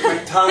ass! Lick my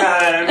tongue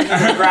out at him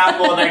because I'm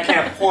grappled and I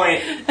can't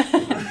point.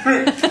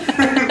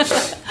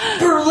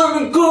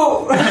 Let him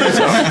go!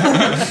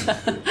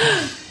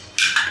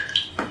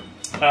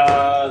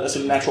 That's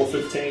a natural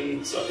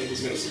 15, so I think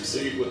he's going to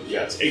succeed with...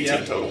 Yeah, it's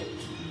 18 total.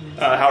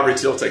 However, he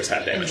still takes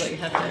half damage. Like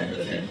half damage,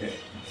 okay.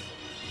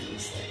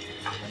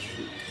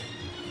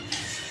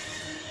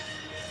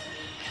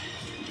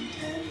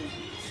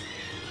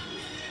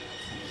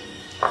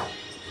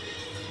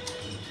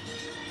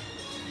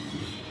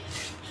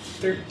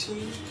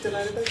 13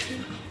 divided by 2?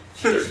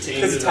 13.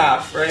 Because it's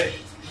half, right?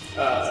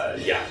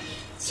 Yeah.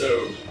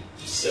 So,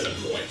 7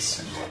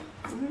 points.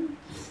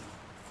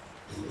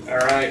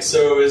 Alright,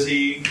 so as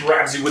he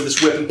grabs you with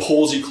this whip and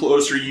pulls you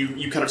closer,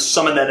 you kind of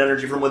summon that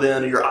energy from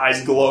within, and your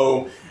eyes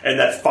glow, and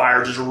that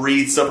fire just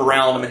wreaths up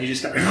around him, and he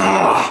just kind of...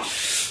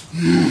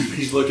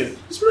 He's looking...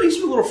 He's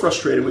a little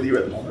frustrated with you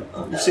at the moment.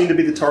 You seem to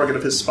be the target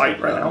of his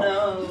spite right now.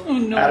 Oh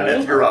no.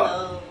 Adoneth, you're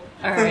up.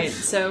 Alright,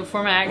 so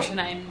for my action,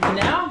 I'm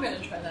now going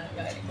to try that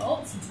guiding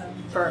bolt since I'm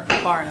far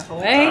enough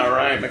away.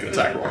 Alright, make an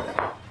attack roll.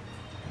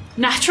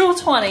 Natural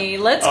 20,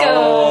 let's go!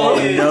 Oh,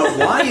 no.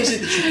 Why is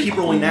it that you keep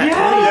rolling nat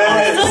 20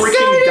 on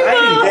freaking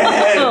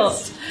guiding bolt?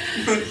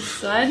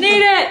 So I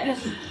need it!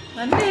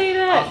 I need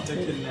Oh, it! Dick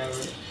didn't know.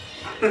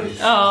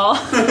 Oh.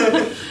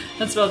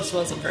 That spell just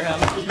wasn't for him.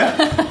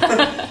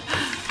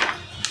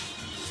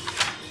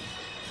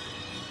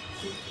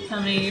 How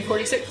many?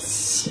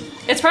 46?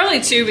 It's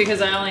probably 2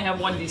 because I only have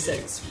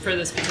 1d6 for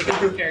this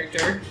particular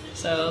character.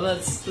 So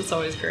that's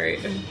always great.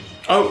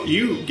 Oh,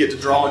 you get to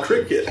draw a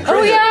crit hit.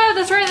 Oh yeah,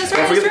 that's right.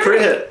 Don't forget the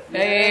crit hit.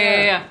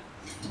 Yeah.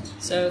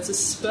 So it's a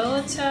spell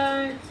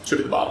attack. Should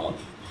be the bottom one.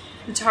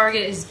 The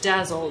target is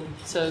dazzled,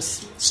 so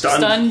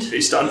Stunned.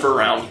 He's stunned for a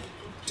round.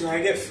 Do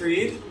I get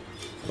freed?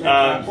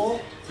 Grapple?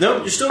 No,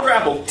 you're still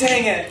grappled.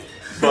 Dang it!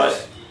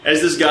 But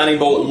as this guiding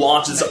bolt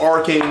launches,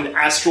 arcane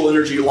astral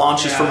energy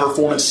launches from her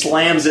form and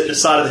slams it in the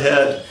side of the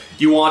head.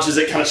 You watch as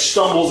it kind of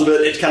stumbles a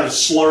bit, it kind of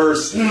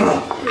slurs.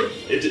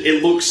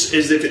 It looks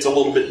as if it's a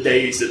little bit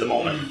dazed at the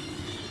moment.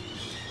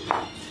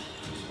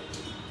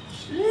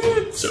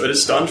 So it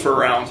is stunned for a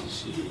round.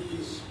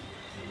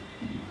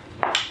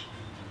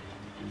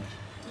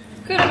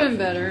 Could have been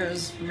better. It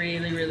was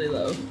really, really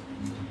low.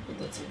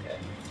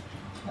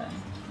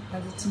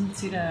 Has a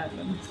tendency to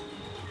happen.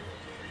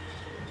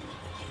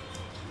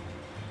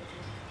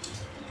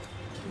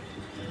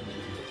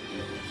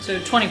 So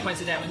 20 points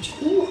of damage.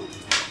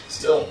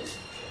 Still,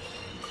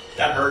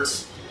 that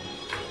hurts.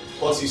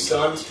 Plus he's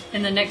stunned.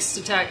 And the next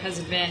attack has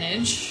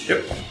advantage.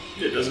 Yep,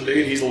 it does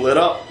indeed. He's lit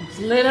up.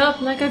 Lit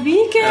up like a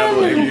beacon. And I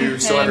believe you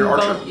still have your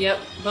And archer. Yep,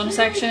 bonus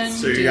action.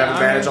 So you have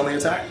advantage on the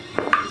attack.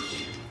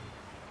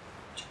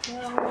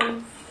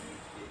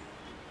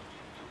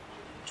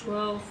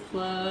 12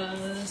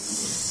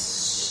 plus...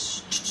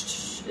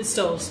 It's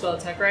still a spell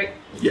attack, right?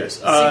 Yes.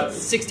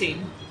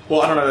 16.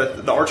 Well, I don't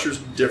know. The archer's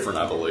different,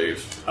 I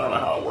believe. I don't know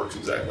how it works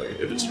exactly.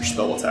 If it's your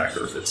spell attack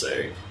or if it's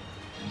a...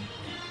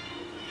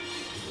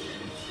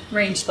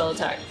 Range spell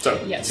attack.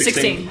 So, yeah,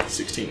 16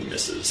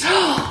 misses.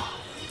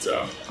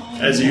 So,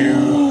 as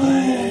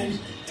you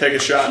take a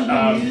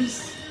shot...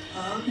 Use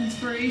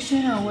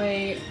inspiration or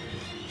wait?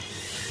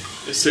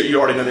 So you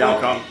already know the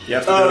outcome. You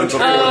have to do it before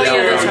the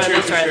outcome.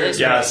 That's right.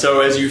 Yeah,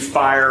 so as you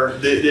fire,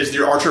 as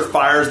your archer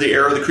fires the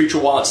arrow, the creature,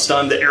 while it's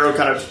stunned, the arrow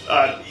kind of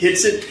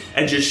hits it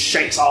and just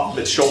shanks off of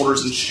its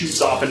shoulders and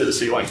shoots off into the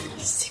ceiling.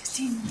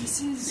 16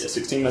 misses? Yeah,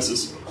 16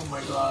 misses. Oh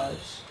my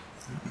gosh.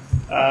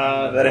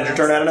 That ends your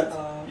turn out of it?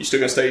 You still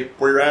going to stay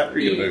where you're at, or are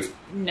you going to move?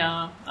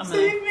 No, I'm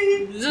Save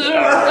me.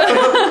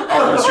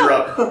 Artemis, you're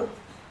up.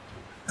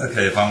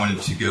 Okay, if I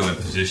wanted to go and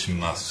position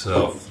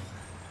myself,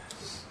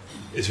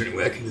 is there any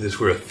way I can do this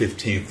where a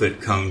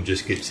 15-foot cone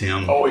just gets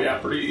him? Oh, yeah,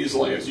 pretty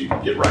easily. As you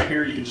get right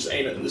here, you can just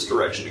aim it in this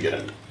direction to get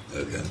him.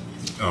 Okay.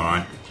 All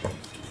right.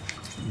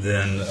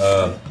 Then,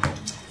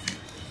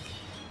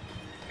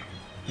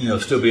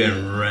 still be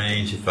in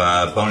range if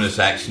I bonus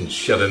action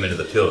shove him into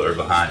the pillar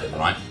behind him,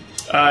 right?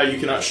 You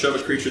cannot shove a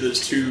creature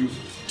that's two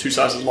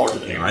sizes larger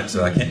than you. All right,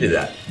 so I can't do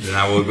that. Then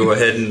I will go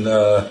ahead and...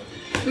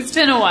 It's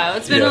been a while.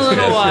 It's been a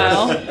little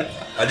while.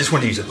 I just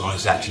want to use a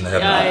bonus action to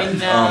have I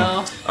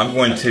know. I'm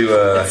going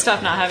to It's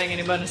tough not having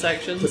any bonus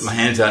actions. put my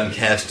hands out and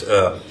cast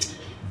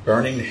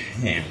Burning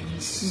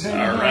Hands. All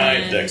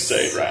right, dex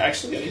save. Right,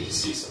 actually, I need to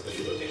see something.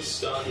 You're looking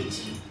stunned.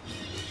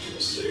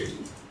 Let's see.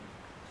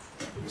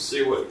 Let's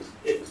see what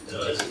it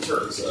does in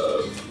terms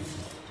of.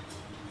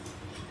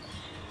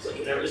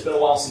 It's been a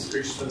while since the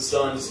creature's been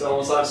stunned. It's been a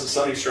long time since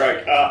Sunny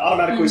Strike.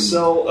 Automatically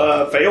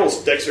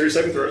fails dexterity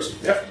saving throws.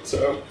 Yeah,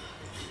 so.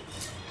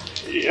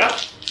 Yeah.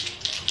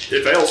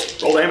 It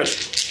fails. Roll damage.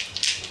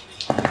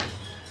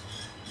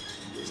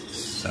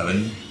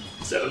 7.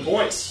 7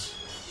 points.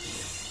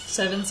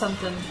 7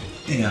 something.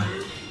 Yeah.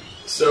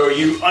 So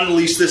you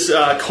unleash this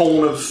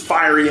cone of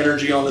fiery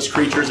energy on this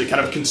creature as it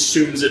kind of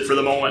consumes it for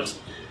the moment.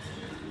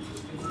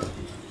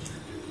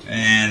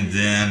 And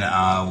then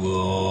I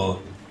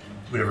will,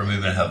 whatever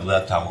movement I have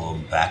left, I will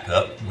back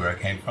up where I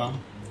came from.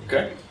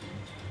 Okay.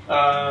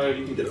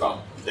 You can get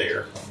about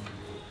there.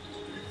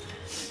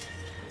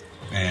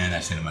 And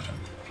that's the end of my turn.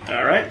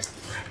 All right.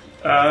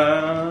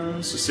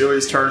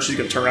 Cecilia's turn. She's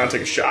going to turn around and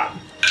take a shot.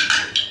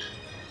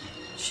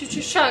 Shoot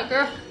your shot,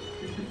 girl.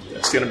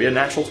 That's going to be a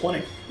natural 20.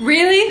 Give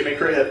Really? me a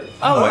crit hit.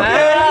 Oh,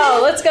 wow.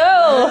 Let's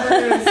go.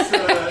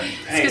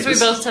 Because we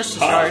both touched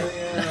the shard.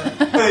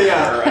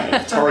 Yeah. All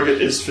right.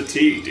 Target is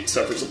fatigued. It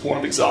suffers a point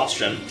of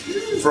exhaustion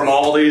from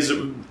all these,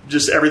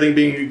 just everything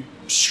being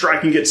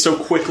striking it so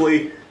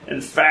quickly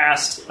and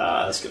fast.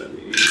 It's going to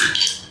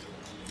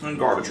be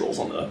garbage rolls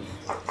on the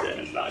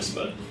damage dice,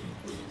 but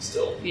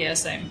still. Yeah,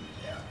 same.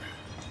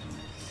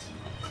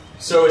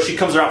 So as she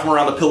comes around from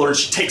around the pillar and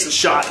she takes a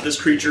shot at this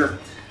creature.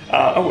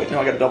 Oh wait, no,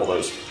 I got to double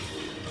those.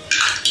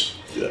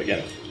 Do that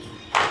again.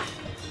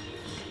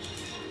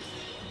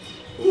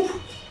 Ooh.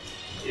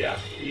 Yeah,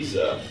 he's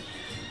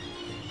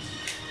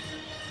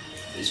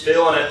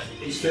feeling it.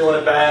 He's feeling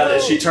it bad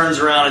as she turns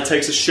around and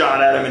takes a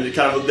shot at him, and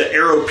the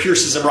arrow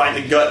pierces him right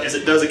in the gut. As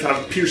it does, it kind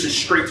of pierces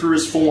straight through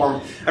his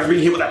form. After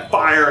being hit with that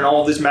fire and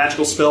all of these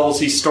magical spells,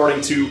 he's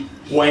starting to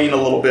wane a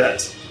little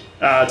bit.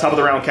 Top of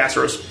the round,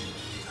 Casseros.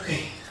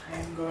 Okay,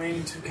 I'm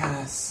going to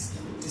cast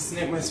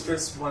Dissonant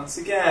Whispers once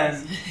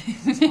again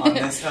on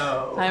this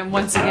hoe. I am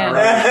once again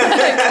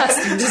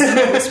casting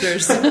Dissonant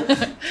Whispers.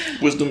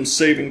 Wisdom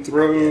saving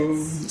throw.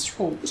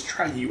 Let's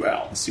try you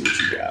out. Let's see what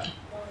you got.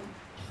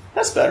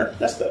 That's better.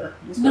 That's better.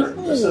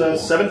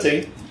 That's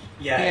 17.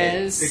 Yeah,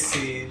 it Yes.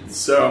 succeeds.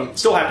 So,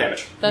 still half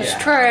damage. That's Yeah.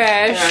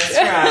 trash. That's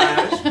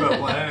trash, but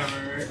whatever.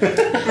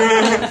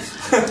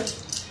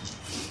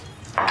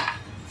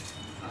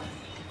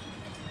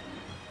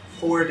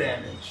 4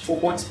 damage. 4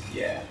 points?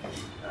 Yeah.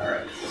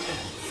 Alright.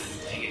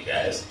 Dang it,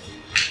 guys.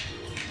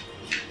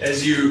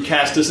 As you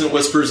cast Dissonant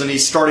Whispers and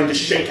he's starting to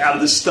shake out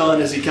of the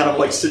stun as he kind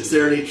of sits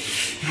there and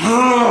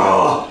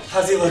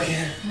How's he looking?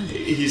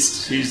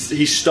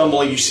 he's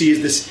stumbling. You see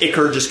this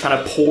ichor just kind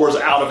of pours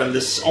out of him.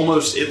 This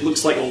almost, it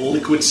looks like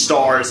liquid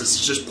stars.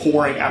 It's just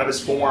pouring out of his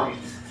form.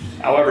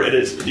 However, it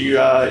is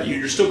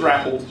you're still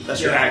grappled.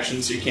 That's your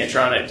action, so you can't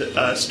try and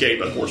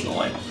escape,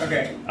 unfortunately.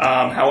 Okay.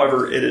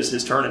 However, it is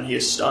his turn and he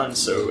is stunned,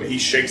 so he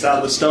shakes out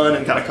of the stun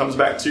and kind of comes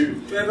back to.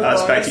 Do I have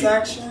a bonus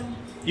action?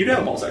 You do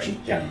have a bonus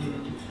action, yeah.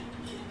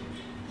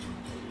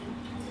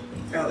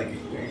 I felt like you're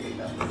doing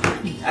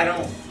nothing. I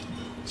don't.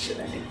 Should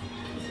I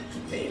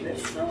name it?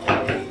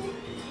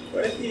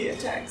 What if he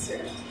attacks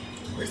her?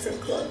 We're so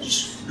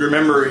close.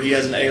 Remember, he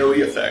has an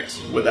AoE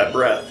effect with that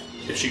breath.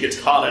 If she gets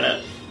caught in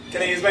it,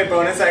 Can I use my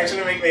bonus action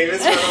to make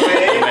Mavis run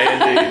away? you may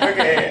indeed.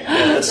 Okay.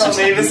 Yeah, that's Tell just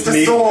Mavis to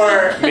me-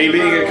 soar. Me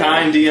being a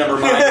kind DM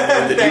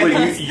reminded me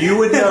that you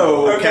would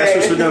know, Okay.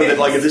 casters would know that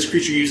like if this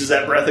creature uses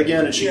that breath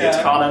again and she gets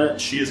Yeah. caught in it,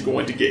 she is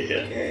going to get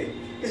hit. Okay.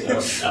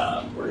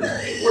 So, where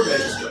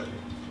Mavis go?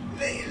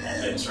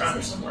 Mavis around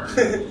here somewhere.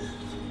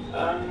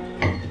 I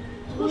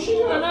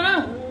don't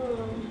know.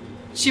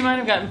 She might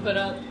have gotten put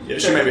up. Yeah,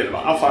 she may be in the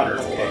bottom. I'll find her.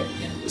 Okay.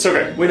 It's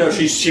okay. We know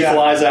she Yeah.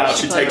 flies out.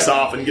 She She takes flies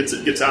off and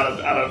gets out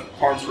of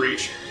harm's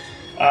reach.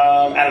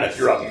 Adam,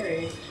 you're up.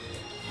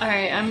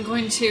 Alright, I'm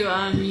going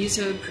to use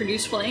a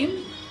produce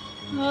flame.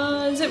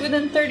 Is it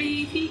within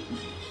 30 feet?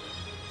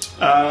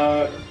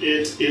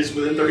 It is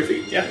within 30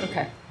 feet. Yeah.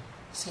 Okay.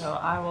 So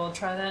I will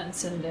try that and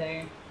send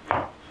a...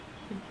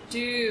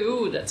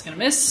 Ooh, that's gonna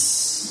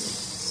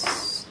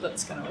miss.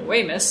 That's gonna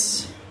way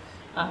miss.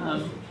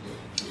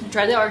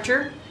 Try the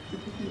archer.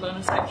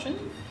 Bonus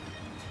action.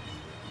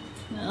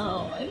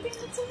 No, I think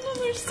that's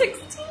another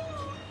 16.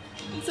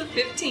 It's a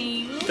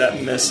 15.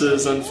 That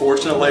misses,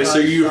 unfortunately. So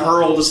you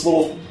hurl this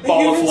little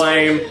ball of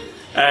flame,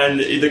 and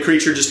the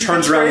creature just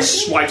turns around and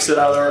swipes it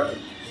out of her.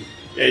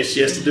 Yeah,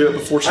 she has to do it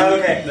before she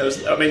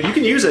knows. I mean, you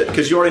can use it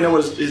because you already know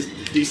what his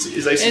AC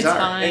is It's higher.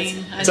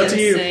 fine. It's up to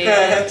you. Say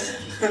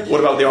it. What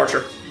about the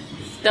archer?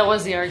 That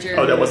was the archer.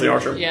 Oh, that was the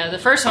archer. Yeah, the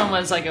first one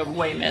was like a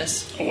way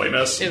miss. Oh, wait,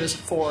 miss. It was a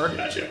 4.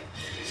 Gotcha.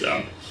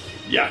 So,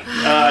 yeah.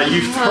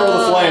 You hurl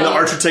the flame, the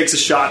archer takes a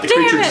shot. The Damn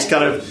creature it. just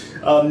kind of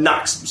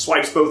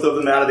swipes both of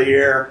them out of the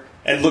air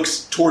and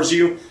looks towards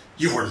you.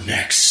 You're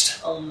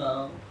next. Oh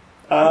no.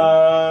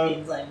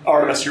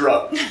 Artemis, you're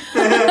up.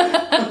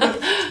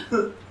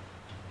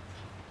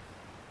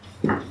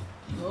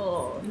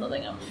 Oh,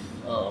 nothing.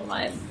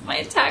 My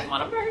attack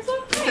modifiers are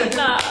high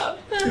enough.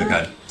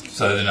 Okay.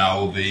 So then I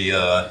will be,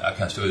 I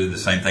can still do the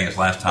same thing as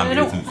last time, I do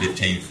don't- within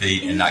 15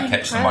 feet and not Anything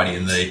catch somebody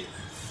in the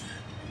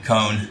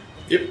cone.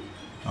 Yep.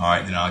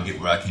 Alright, then I'll get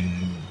where I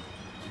can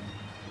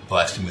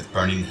blast him with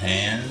burning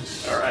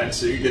hands. Alright,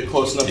 so you get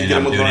close enough to And get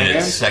him I'm with doing burning it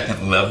at hands.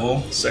 second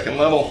level. Second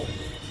level.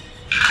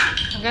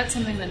 I've got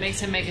something that makes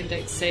him make a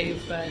dex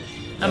save, but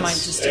I might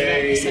just do that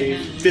in a a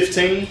second.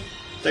 15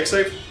 dex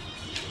save.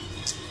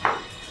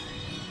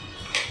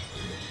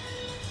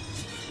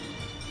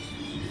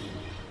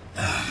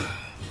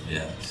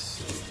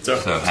 Yes. So,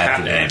 So half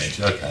the damage.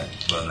 Okay.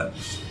 Well, that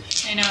was...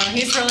 I know,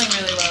 he's rolling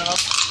really well.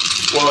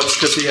 Well, it's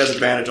because he has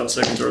advantage on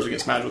second throws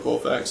against magical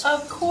effects.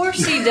 Of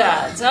course he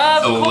does.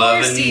 Of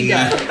course he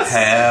 11 does.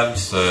 halved,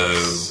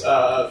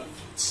 so...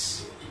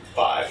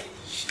 5.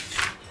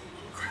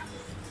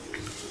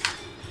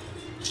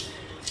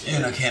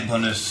 And I can't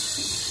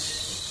bonus...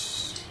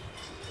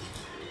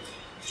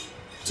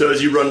 So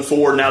as you run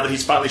forward, now that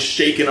he's finally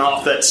shaken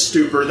off that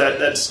stupor,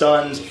 that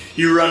stuns,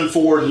 you run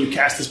forward and you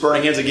cast this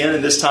burning hands again,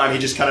 and this time he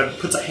just kind of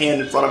puts a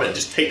hand in front of it and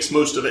just takes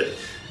most of it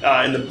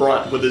in the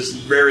brunt with his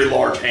very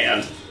large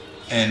hand.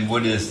 And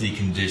what is the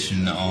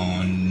condition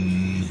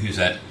on... Who's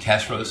that?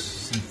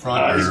 Castros in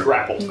front? He's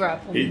grappled.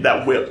 Grappled.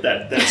 That whip,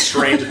 that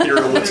strange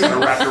ethereal whip's kind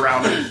of wrapped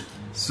around him.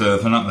 So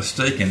if I'm not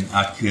mistaken,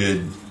 I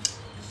could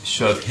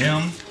shove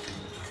him.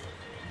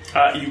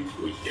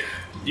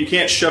 You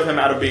can't shove him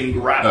out of being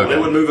grappled. Okay. It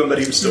would move him, but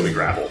he would still be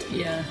grappled.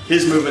 Yeah.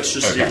 His movement's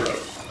just Okay. 0.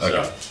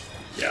 Okay. So,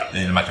 yeah.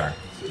 Then my turn.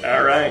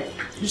 All right.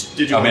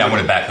 Did you? I mean, I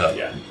want to back up.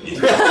 Yeah.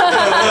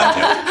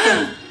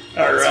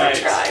 All right.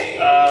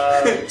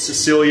 trying.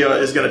 Cecilia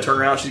is going to turn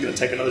around. She's going to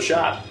take another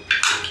shot.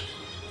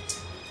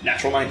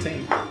 Natural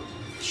 19.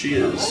 She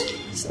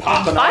is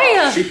popping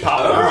Fire. off. She's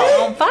popping off.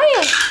 On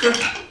fire!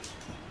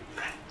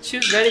 She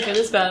was ready for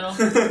this battle.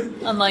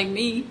 Unlike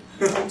me.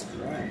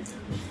 Right.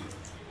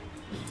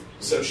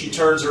 So she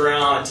turns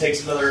around and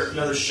takes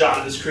another shot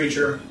at this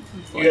creature.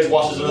 You guys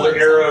watch as another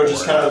arrow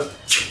just kind of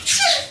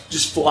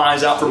just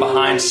flies out from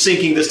behind,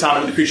 sinking this time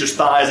into the creature's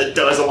thighs. It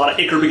does. A lot of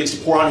ichor begins to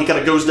pour on. He kind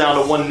of goes down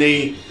to one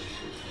knee.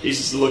 He's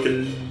just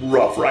looking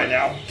rough right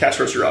now.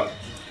 Castros, you're up.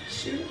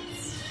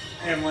 Shoots.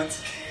 And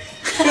once.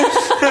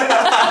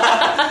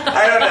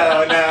 I don't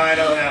know. No, I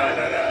don't know.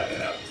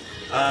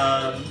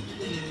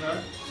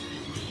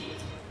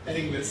 I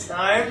think this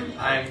time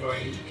I'm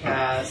going to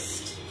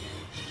cast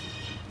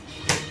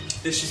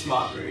Vicious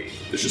Mockery.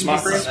 Vicious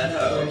Mockery? On that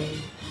hoe.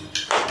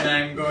 And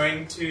I'm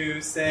going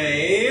to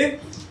say,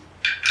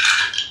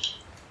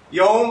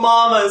 yo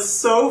mama's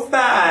so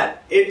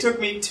fat, it took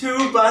me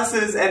 2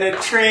 buses and a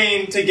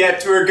train to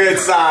get to her good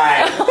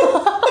side.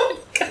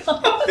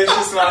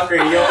 Vicious Mockery.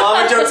 Yo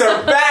mama jokes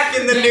are back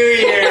in the new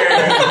year.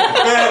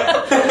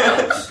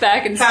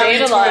 Back and Happy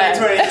staying alive.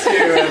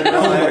 2022.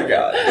 Oh my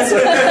god.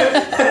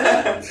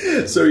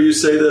 So you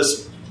say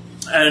this,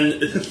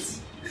 and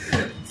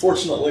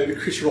fortunately the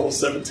creature rolled a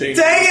 17.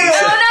 Dang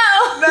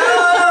it!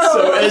 No!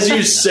 So as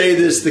you say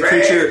this, the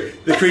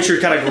creature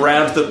kind of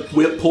grabs the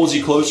whip, pulls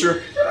you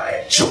closer.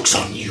 Joke's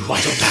on you,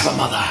 I don't have a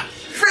mother.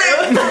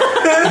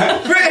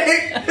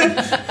 Frick!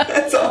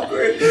 That's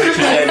awkward.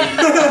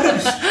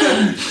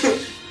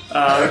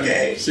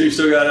 Okay. So you've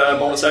still got a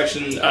bonus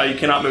action. You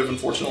cannot move,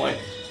 unfortunately.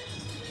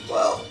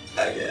 Well,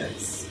 I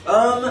guess.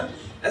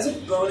 As a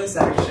bonus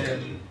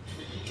action,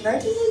 can I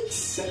just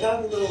send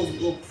out a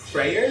little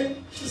prayer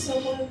to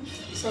someone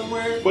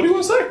somewhere? What do you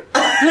want to say?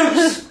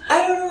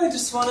 I don't know. I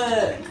just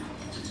wanna.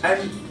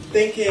 I'm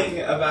thinking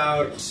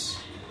about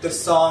the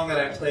song that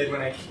I played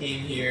when I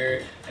came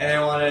here, and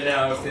I want to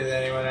know if there's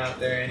anyone out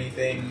there,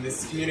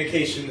 this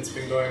communication that's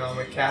been going on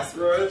with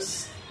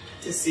Cathros,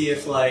 to see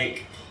if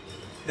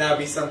that would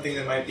be something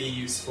that might be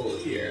useful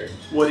here.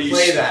 What do you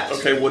play that?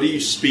 Okay, what do you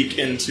speak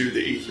into the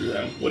ether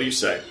then? What do you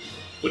say?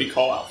 What do you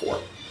call out for?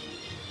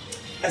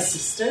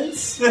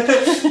 Assistance,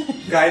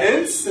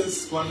 guidance,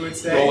 as one would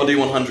say. Roll a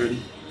d100.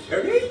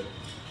 Okay.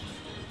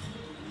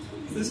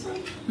 This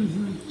one?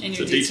 And It's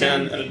your a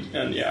d10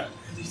 and yeah.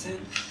 D10.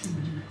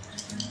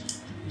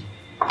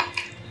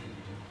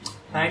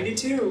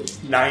 92.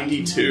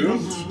 92.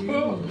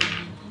 Wow.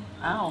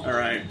 All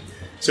right.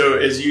 So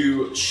as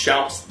you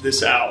shout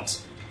this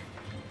out,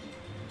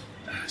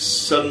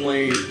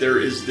 suddenly there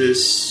is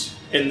this,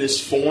 in this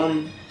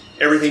form,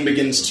 everything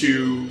begins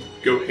to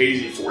go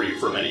hazy for you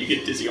for a minute. You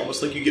get dizzy,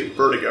 almost like you get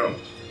vertigo.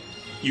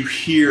 You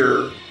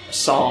hear a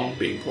song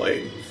being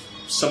played,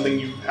 something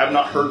you have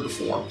not heard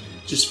before,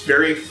 just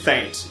very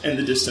faint in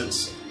the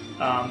distance.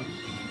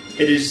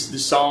 It is the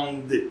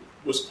song that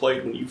was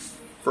played when you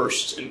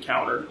first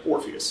encountered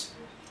Orpheus.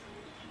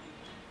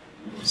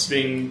 It's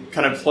being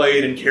kind of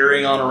played and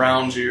carrying on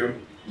around you.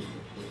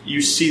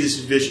 You see this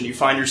vision. You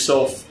find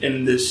yourself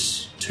in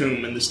this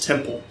tomb, in this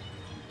temple,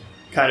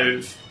 kind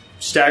of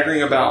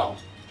staggering about,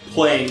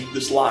 playing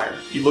this lyre.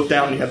 You look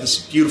down and you have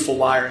this beautiful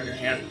lyre in your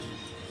hand.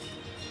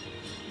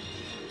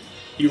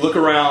 You look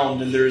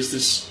around and there's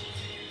this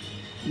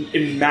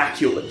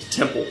immaculate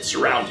temple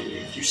surrounding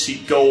you. You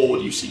see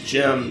gold, you see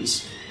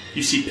gems,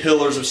 you see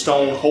pillars of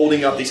stone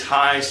holding up these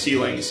high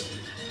ceilings,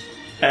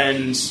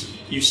 and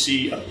you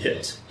see a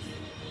pit.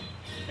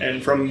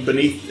 And from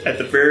beneath, at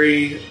the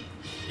very,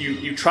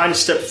 you try to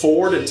step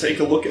forward and take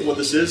a look at what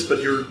this is,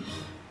 but you're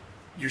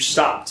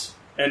stopped.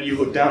 And you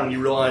look down and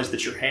you realize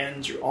that your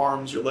hands, your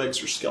arms, your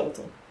legs are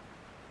skeletal,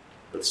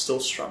 but still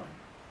strumming.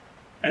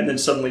 And then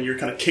suddenly you're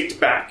kind of kicked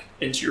back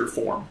into your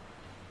form.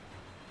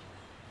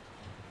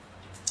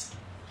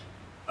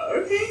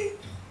 Okay.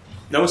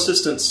 No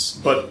assistance,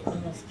 but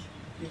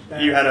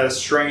you had a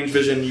strange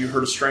vision, you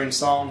heard a strange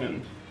song,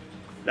 and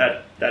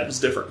that was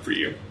different for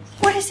you.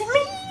 What does it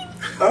mean?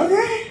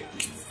 Okay.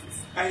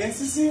 I guess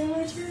this is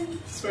my turn.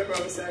 It's my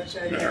bonus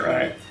action.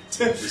 Alright.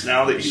 It's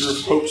now the Eater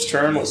of Hope's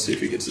turn. Let's see if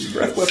he gets his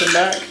breath weapon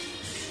back.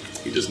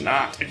 He does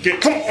not.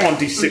 Again, come on,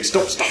 D6.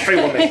 Don't stop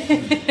failing me.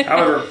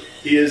 However,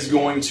 he is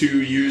going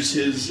to use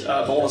his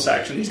bonus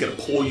action. He's going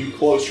to pull you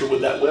closer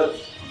with that whip.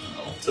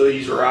 So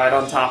he's right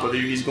on top of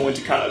you. He's going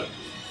to kind of...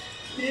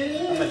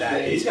 I'm gonna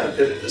die. He's going to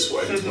pivot this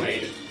way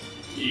between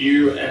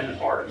you and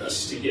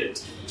Artemis to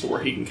get to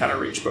where he can kind of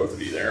reach both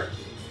of you there.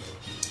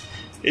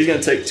 He's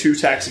going to take 2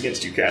 attacks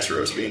against you,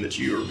 Casseros, being that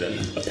you have been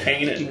a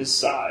pain in his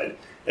side.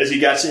 As he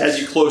has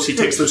you close, he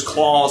takes those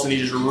claws and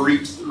he just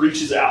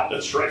reaches out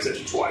and strikes at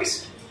you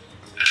twice.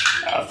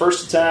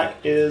 First attack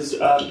is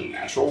a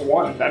natural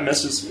 1. That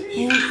misses.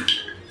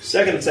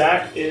 Second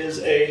attack is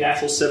a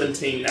natural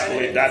 17. I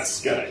believe that's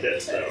going to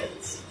hit, though.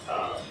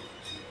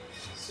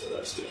 So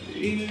that's going to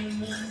be...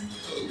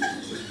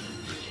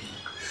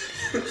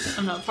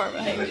 I'm not far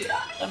behind you.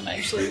 I'm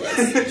actually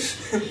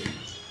less.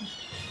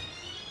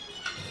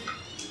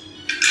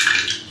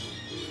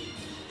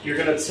 You're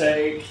going to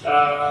take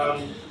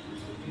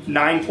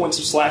 9 points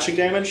of slashing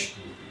damage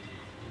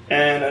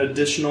and an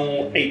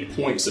additional 8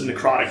 points of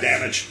necrotic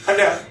damage. I'm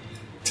down.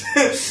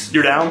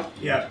 You're down?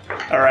 Yeah.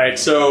 Alright,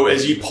 so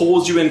as he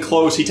pulls you in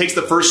close, he takes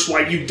the first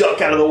swipe, you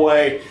duck out of the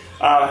way.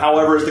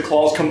 However, as the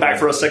claws come back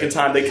for a second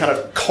time, they kind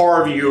of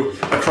carve you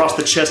across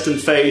the chest and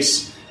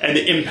face, and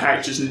the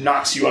impact just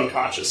knocks you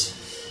unconscious.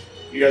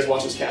 You guys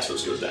watch as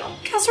Casseros goes down.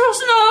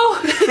 Casseros, no!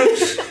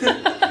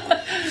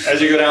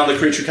 As you go down, the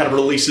creature kind of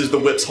releases the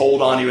whip's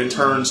hold on you and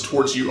turns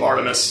towards you,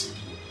 Artemis,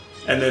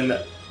 and then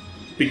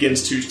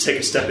begins to take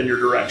a step in your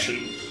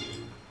direction.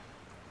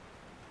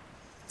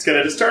 It's going to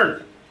end its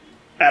turn.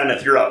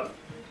 Adeneth, you're up.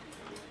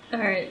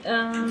 Alright,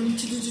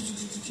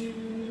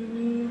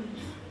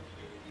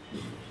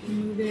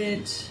 move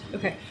it.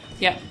 Okay,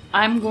 yeah.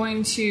 I'm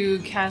going to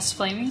cast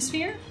Flaming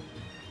Sphere.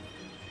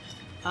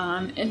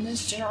 In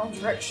this general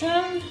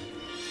direction.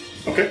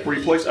 Okay, where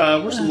you place?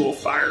 Where's the little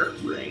fire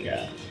ring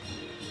at?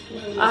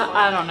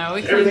 I don't know.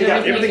 We Everything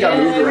got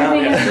moved around.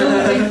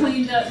 Everything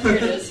cleaned up. Here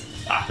it is.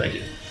 Thank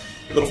you.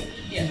 Little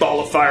ball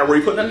of fire. Where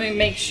you putting Let it? me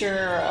make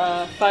sure.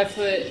 5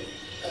 foot.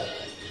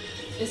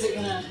 Is it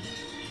gonna?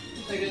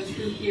 If I go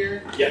through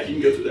here. Yeah, you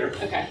can go through there.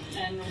 Okay,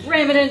 and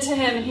ram it into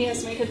him, and he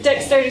has to make a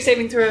dexterity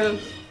saving throw.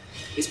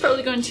 He's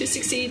probably going to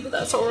succeed, but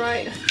that's all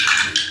right.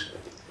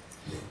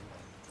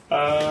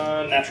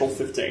 Natural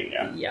 15.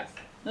 Yeah. Yeah,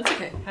 that's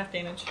okay. Half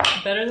damage,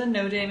 better than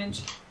no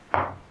damage.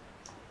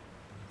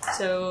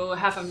 So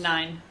half of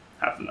 9.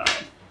 Half of 9.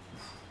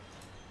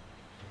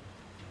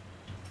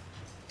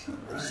 All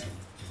right.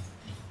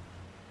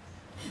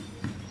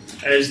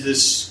 as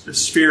this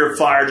sphere of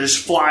fire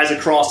just flies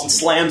across and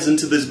slams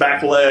into this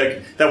back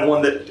leg, that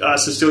one that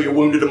Cecilia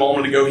wounded a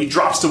moment ago. He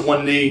drops to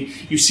one knee.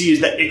 You see as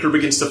that ichor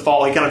begins to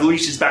fall, he kind of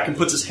reaches back and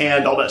puts his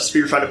hand on that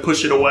sphere trying to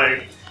push it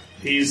away.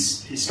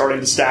 He's starting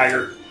to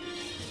stagger.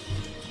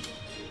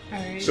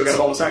 Alright. Still got a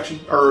bonus action?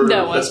 Or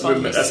No, that's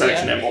movement. That's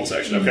action and bonus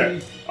action.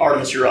 Okay.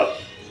 Artemis, you're up.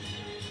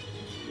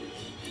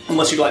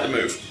 Unless you'd like to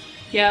move.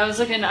 Yeah, I was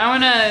looking. I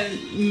want to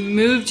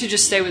move to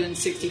just stay within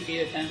 60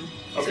 feet of him.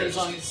 Okay. So as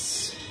long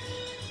as...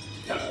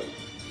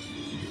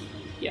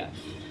 yeah.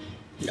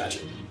 Gotcha.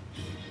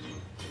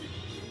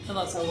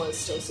 Unless I was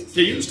still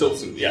 60 Yeah, you can still...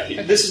 Yeah,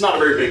 Okay. This is not a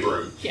very big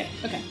room. Yeah,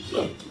 okay.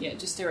 So. Yeah,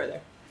 just stay right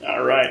there.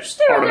 All right.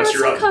 Stay right Artemis, there,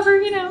 you're some up.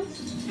 cover, you know.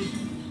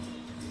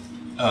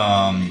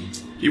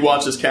 You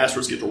watch as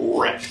Castros get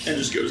wrecked and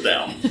just goes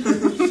down.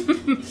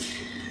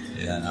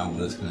 Yeah, and I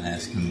was going to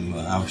ask him.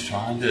 I was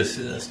trying to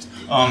assist.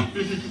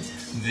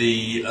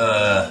 The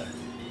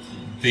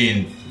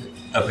being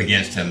up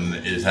against him,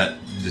 does that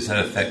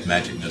affect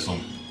magic missile?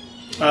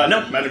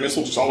 No, magic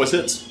missile just always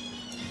hits.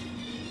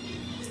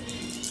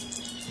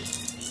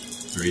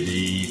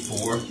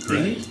 3d4,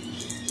 correct?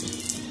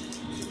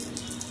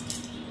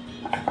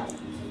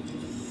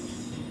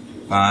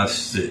 5,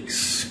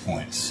 6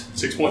 points.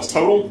 6 points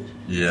total.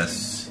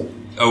 Yes.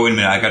 Oh, wait a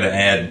minute. I got to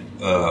add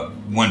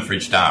 1 for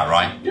each die,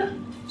 right? Yeah.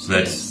 So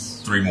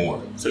that's 3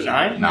 more. So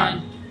 9.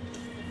 9.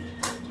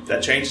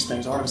 That changes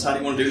things. Artemis, how do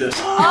you want to do this?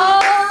 Oh,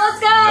 let's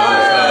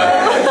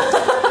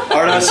go!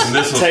 Artemis,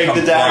 missiles take come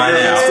the dagger.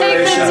 flying out. Take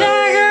the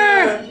dagger!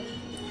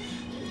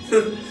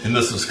 And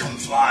missiles come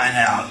flying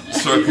out,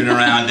 circling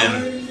around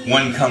him.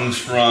 One comes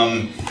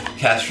from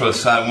Castro's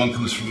side, one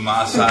comes from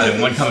my side,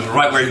 and one comes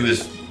right where he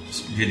was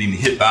getting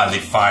hit by the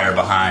fire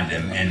behind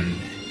him, and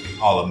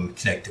all of them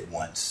connect at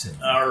once.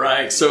 All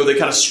right, so they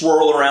kind of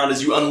swirl around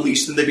as you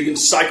unleash them. They begin to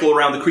cycle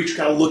around, the creature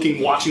kind of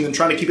looking, watching them,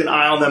 trying to keep an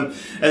eye on them,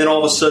 and then all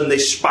of a sudden they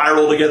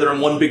spiral together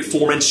in one big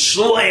form and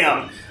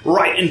slam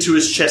right into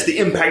his chest. The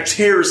impact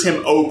tears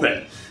him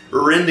open,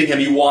 rending him.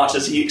 You watch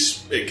as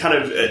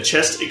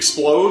chest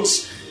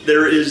explodes.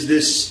 There is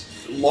this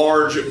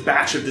large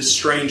batch of this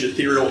strange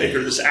ethereal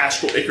ichor, this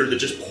astral ichor that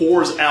just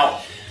pours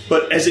out,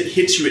 but as it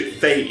hits you, it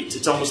fades.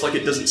 It's almost like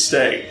it doesn't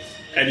stay.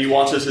 And you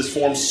watch as his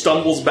form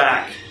stumbles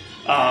back,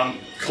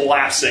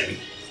 collapsing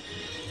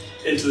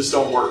into the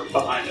stonework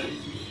behind him.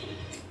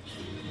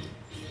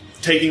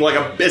 Taking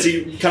as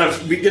he kind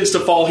of begins to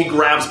fall, he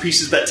grabs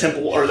pieces of that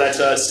temple or that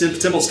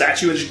temple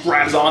statue and just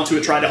grabs onto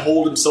it, trying to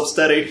hold himself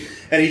steady.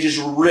 And he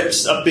just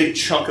rips a big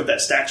chunk of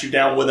that statue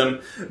down with him.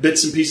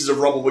 Bits and pieces of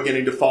rubble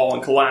beginning to fall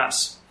and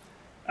collapse.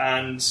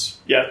 And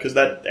yeah, because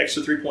that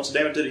extra 3 points of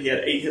damage did it, he had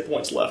 8 hit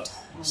points left.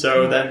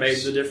 So that made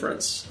the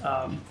difference.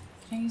 Can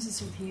I use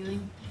this with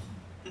healing?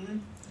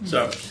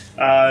 So,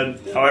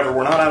 however,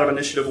 we're not out of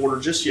initiative order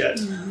just yet,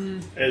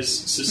 as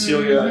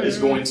Cecilia is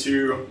going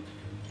to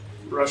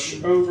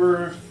rush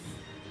over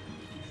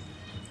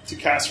to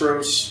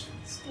Castros.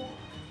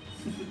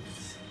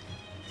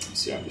 Let's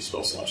see how many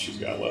spell slots she's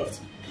got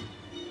left.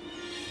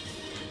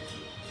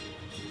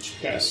 She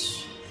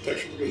casts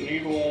Protection from Good and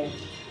Evil.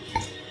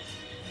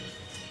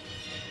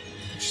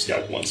 She's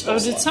got 1 spell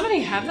slot. Oh, did somebody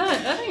have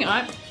that? I think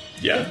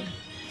Yeah.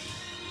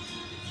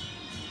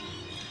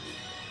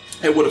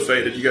 It would have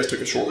faded. You guys took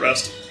a short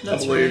rest,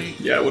 That's I believe. right.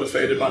 Yeah, it would have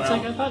faded by It's now.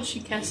 like I thought she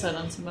cast that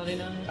on somebody.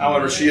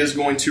 However, she is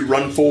going to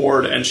run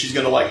forward and she's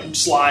going to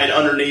slide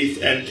underneath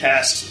and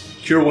cast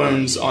Cure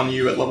Wounds on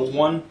you at level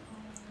 1.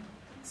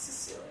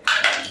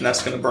 And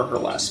that's going to burn her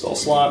last spell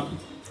slot.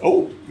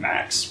 Oh,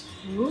 max.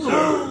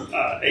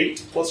 So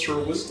 8 plus her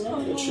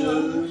wisdom, which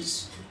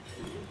is...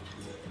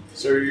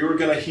 So you're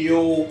going to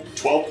heal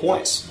 12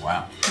 points.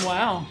 Wow.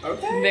 Wow.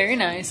 Okay. Very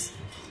nice.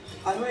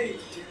 How do I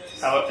do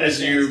this?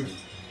 As you...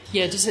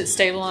 Yeah, just hit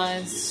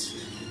stabilize.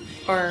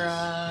 Or,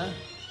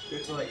 You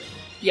have to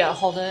yeah,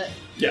 hold it.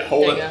 Yeah,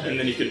 hold There it, you go. and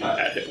then you can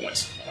add hit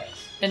points.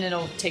 And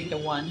it'll take the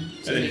 1.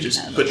 And then you can just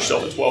add put the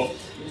yourself 1. at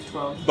 12.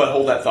 12. But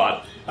hold that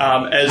thought.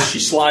 As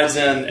she slides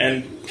in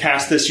and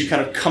casts this, you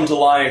kind of come to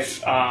life.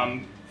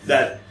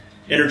 That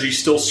energy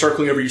still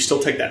circling over you,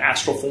 still take that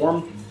astral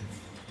form.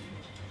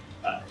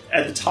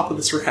 At the top of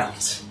this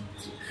round,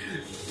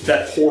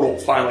 that portal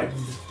finally,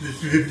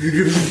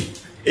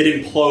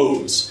 it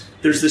implodes.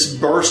 There's this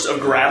burst of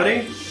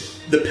gravity.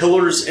 The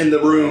pillars in the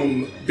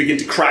room begin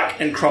to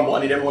crack and crumble.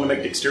 I need everyone to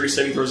make dexterity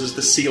saving throws as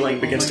the ceiling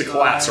begins to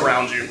collapse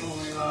around you. Oh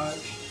my gosh.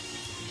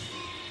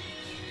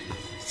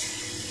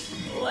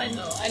 Well,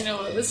 I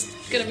know it was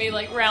gonna be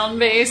like round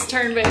base,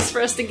 turn base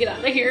for us to get out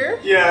of here.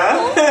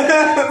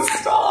 Yeah.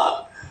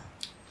 Stop.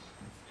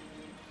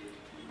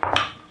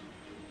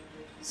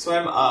 So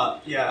I'm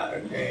up. Yeah,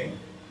 okay.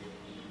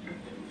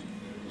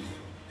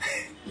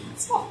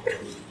 Sorry.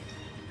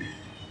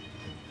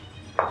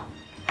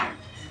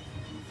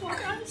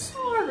 I'm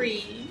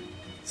sorry.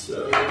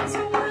 So,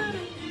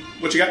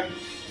 what you got?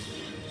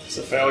 It's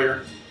a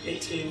failure.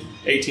 18.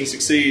 18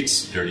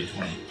 succeeds. Dirty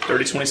 20.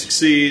 30-20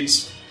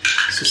 succeeds.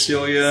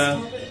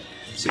 Cecilia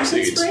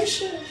succeeds.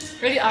 Inspiration.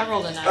 Ready? I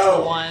rolled a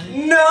natural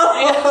 1. No!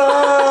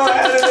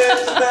 Edit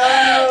it.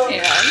 No!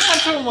 Yeah, I'm not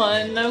natural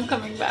one. No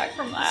coming back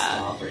from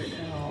that.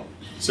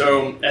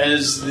 So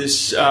as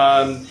this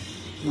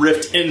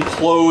rift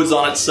implodes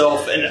on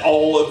itself, and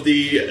all of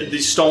the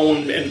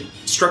stone and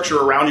structure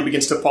around you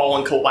begins to fall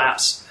and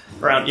collapse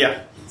around.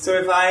 Yeah. So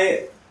if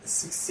I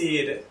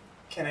succeed,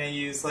 can I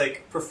use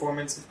like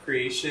performance of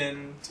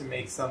creation to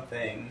make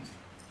something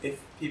if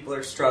people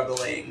are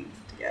struggling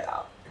to get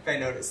out? If I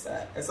notice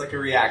that as like a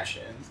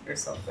reaction or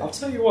something. I'll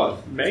tell you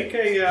what. Make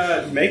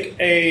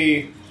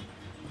a.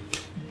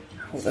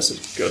 Oh, that's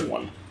a good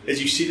one. As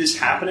you see this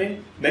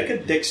happening, make a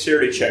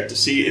dexterity check to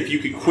see if you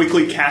can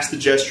quickly cast the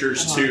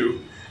gestures to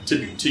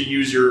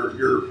use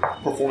your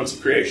performance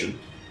of creation.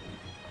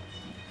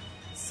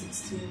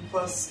 16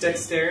 plus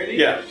dexterity?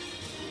 Yeah.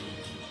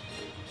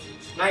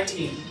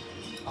 19.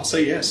 I'll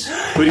say yes.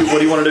 What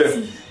do you want to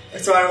do?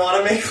 So I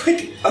want to make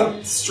like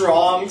a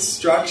strong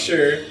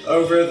structure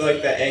over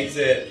like the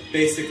exit,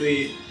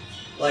 basically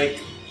like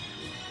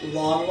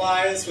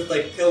longwise with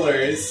like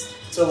pillars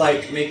to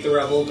like make the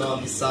rubble go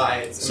on the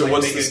sides. And, So like,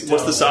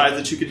 what's the size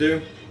that you could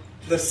do?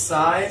 The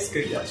size?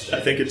 Good question.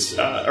 I think it's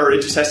or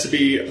it just has to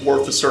be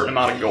worth a certain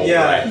amount of gold.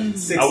 Yeah, Right?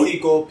 60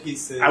 gold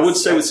pieces. I would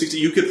say with 60,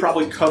 you could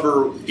probably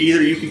cover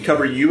either you could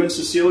cover you and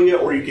Cecilia,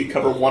 or you could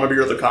cover one of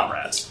your other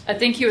comrades. I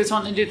think he was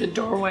wanting to do the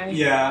doorway.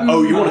 Yeah.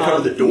 Oh, you want to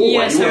cover the doorway?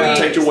 Yeah, you so want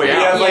to we- take your way We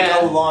out? have like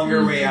Yeah. a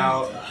longer way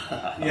out.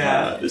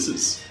 Yeah. This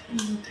is.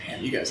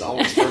 Damn, you guys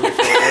always throw me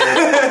for a loop.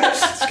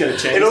 It's going to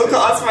change. It'll things.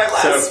 cost my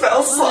last So-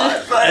 spell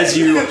slot, but As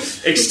you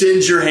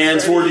extend your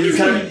hands forward,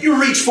 and you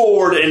reach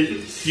forward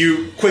and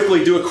you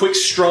quickly do a quick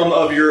strum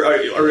of your,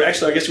 or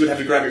actually I guess you would have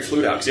to grab your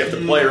flute out because you have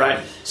to play, right?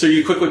 So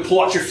you quickly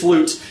pull out your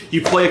flute,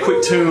 you play a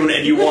quick tune,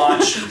 and you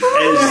watch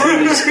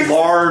as these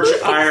large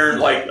iron,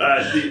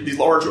 these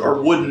large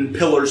or wooden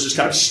pillars just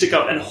kind of stick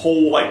up and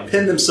hold, like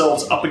pin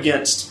themselves up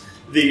against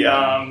the,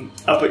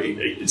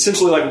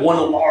 essentially like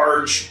one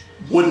large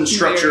wooden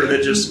structure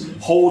that just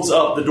holds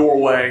up the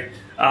doorway.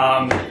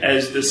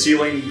 As the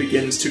ceiling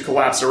begins to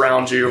collapse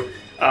around you,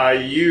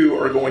 you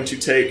are going to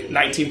take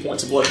 19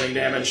 points of bludgeoning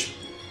damage.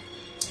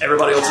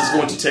 Everybody else is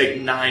going to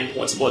take 9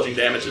 points of bludgeoning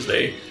damage as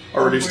they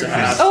are reduced to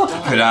half. Oh,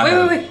 Could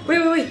I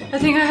wait. I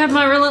think I have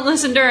my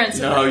relentless endurance.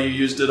 No, you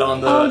used it on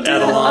the Oh, did I?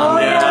 Edelon. Oh,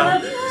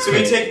 Yeah. yeah. So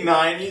we take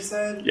 9, you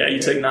said? Yeah, you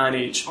take 9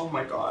 each. Oh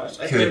my gosh,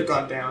 I Could- could have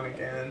gone down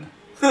again.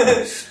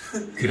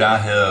 Could I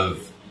have,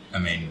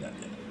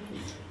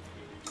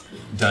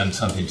 done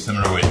something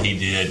similar to what he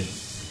did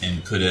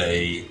and put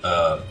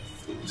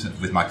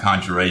with my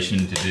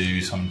conjuration to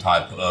do some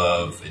type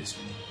of, it's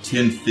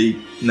 10 feet,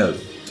 no,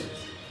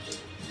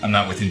 I'm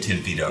not within 10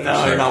 feet of it. No,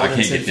 so you're not I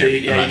within can't 10 get there.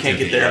 feet. Yeah, I'm you not can't 10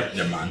 get feet. there. Yeah,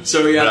 never mind.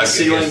 So, yeah, But the I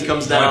ceiling guess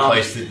comes the only down.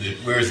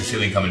 place where is the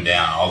ceiling coming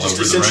down? All Just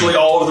over essentially the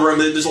room? all over the room.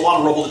 There's a lot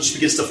of rubble that just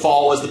begins to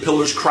fall as the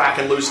pillars crack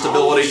and lose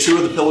stability. 2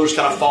 of the pillars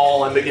kind of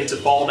fall and begin to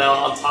fall down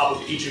on top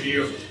of each of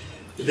you.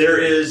 There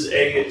is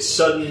a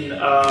sudden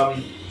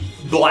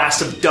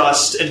blast of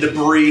dust and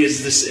debris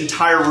as this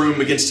entire room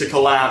begins to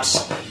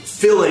collapse,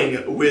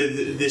 filling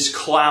with this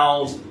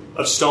cloud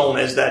of stone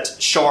as that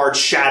shard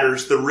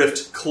shatters, the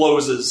rift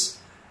closes.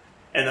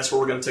 And that's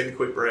where we're going to take a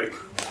quick break.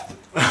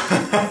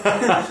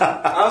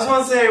 I was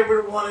going to say I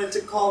would have wanted to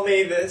call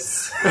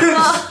Mavis.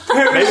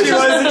 Maybe she's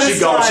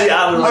gone. She's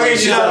out of the room. Okay,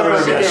 she's out of the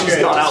room. Yeah, she's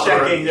Okay, gone out of the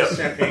room. checking, Yep.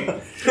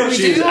 checking.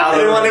 She's out I of the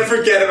didn't want room. to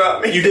forget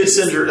about me. You did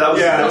send her. That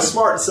Yeah. was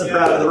smart to send her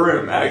out of the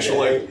room,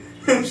 actually.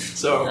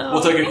 So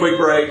we'll take a quick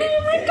break.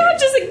 Oh my god,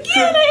 just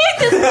again, I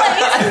hate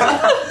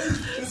this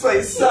place. It's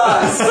like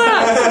sus.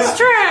 It's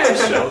trash.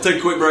 So we'll take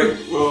a quick break.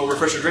 We'll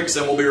refresh our drinks,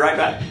 and we'll be right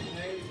back.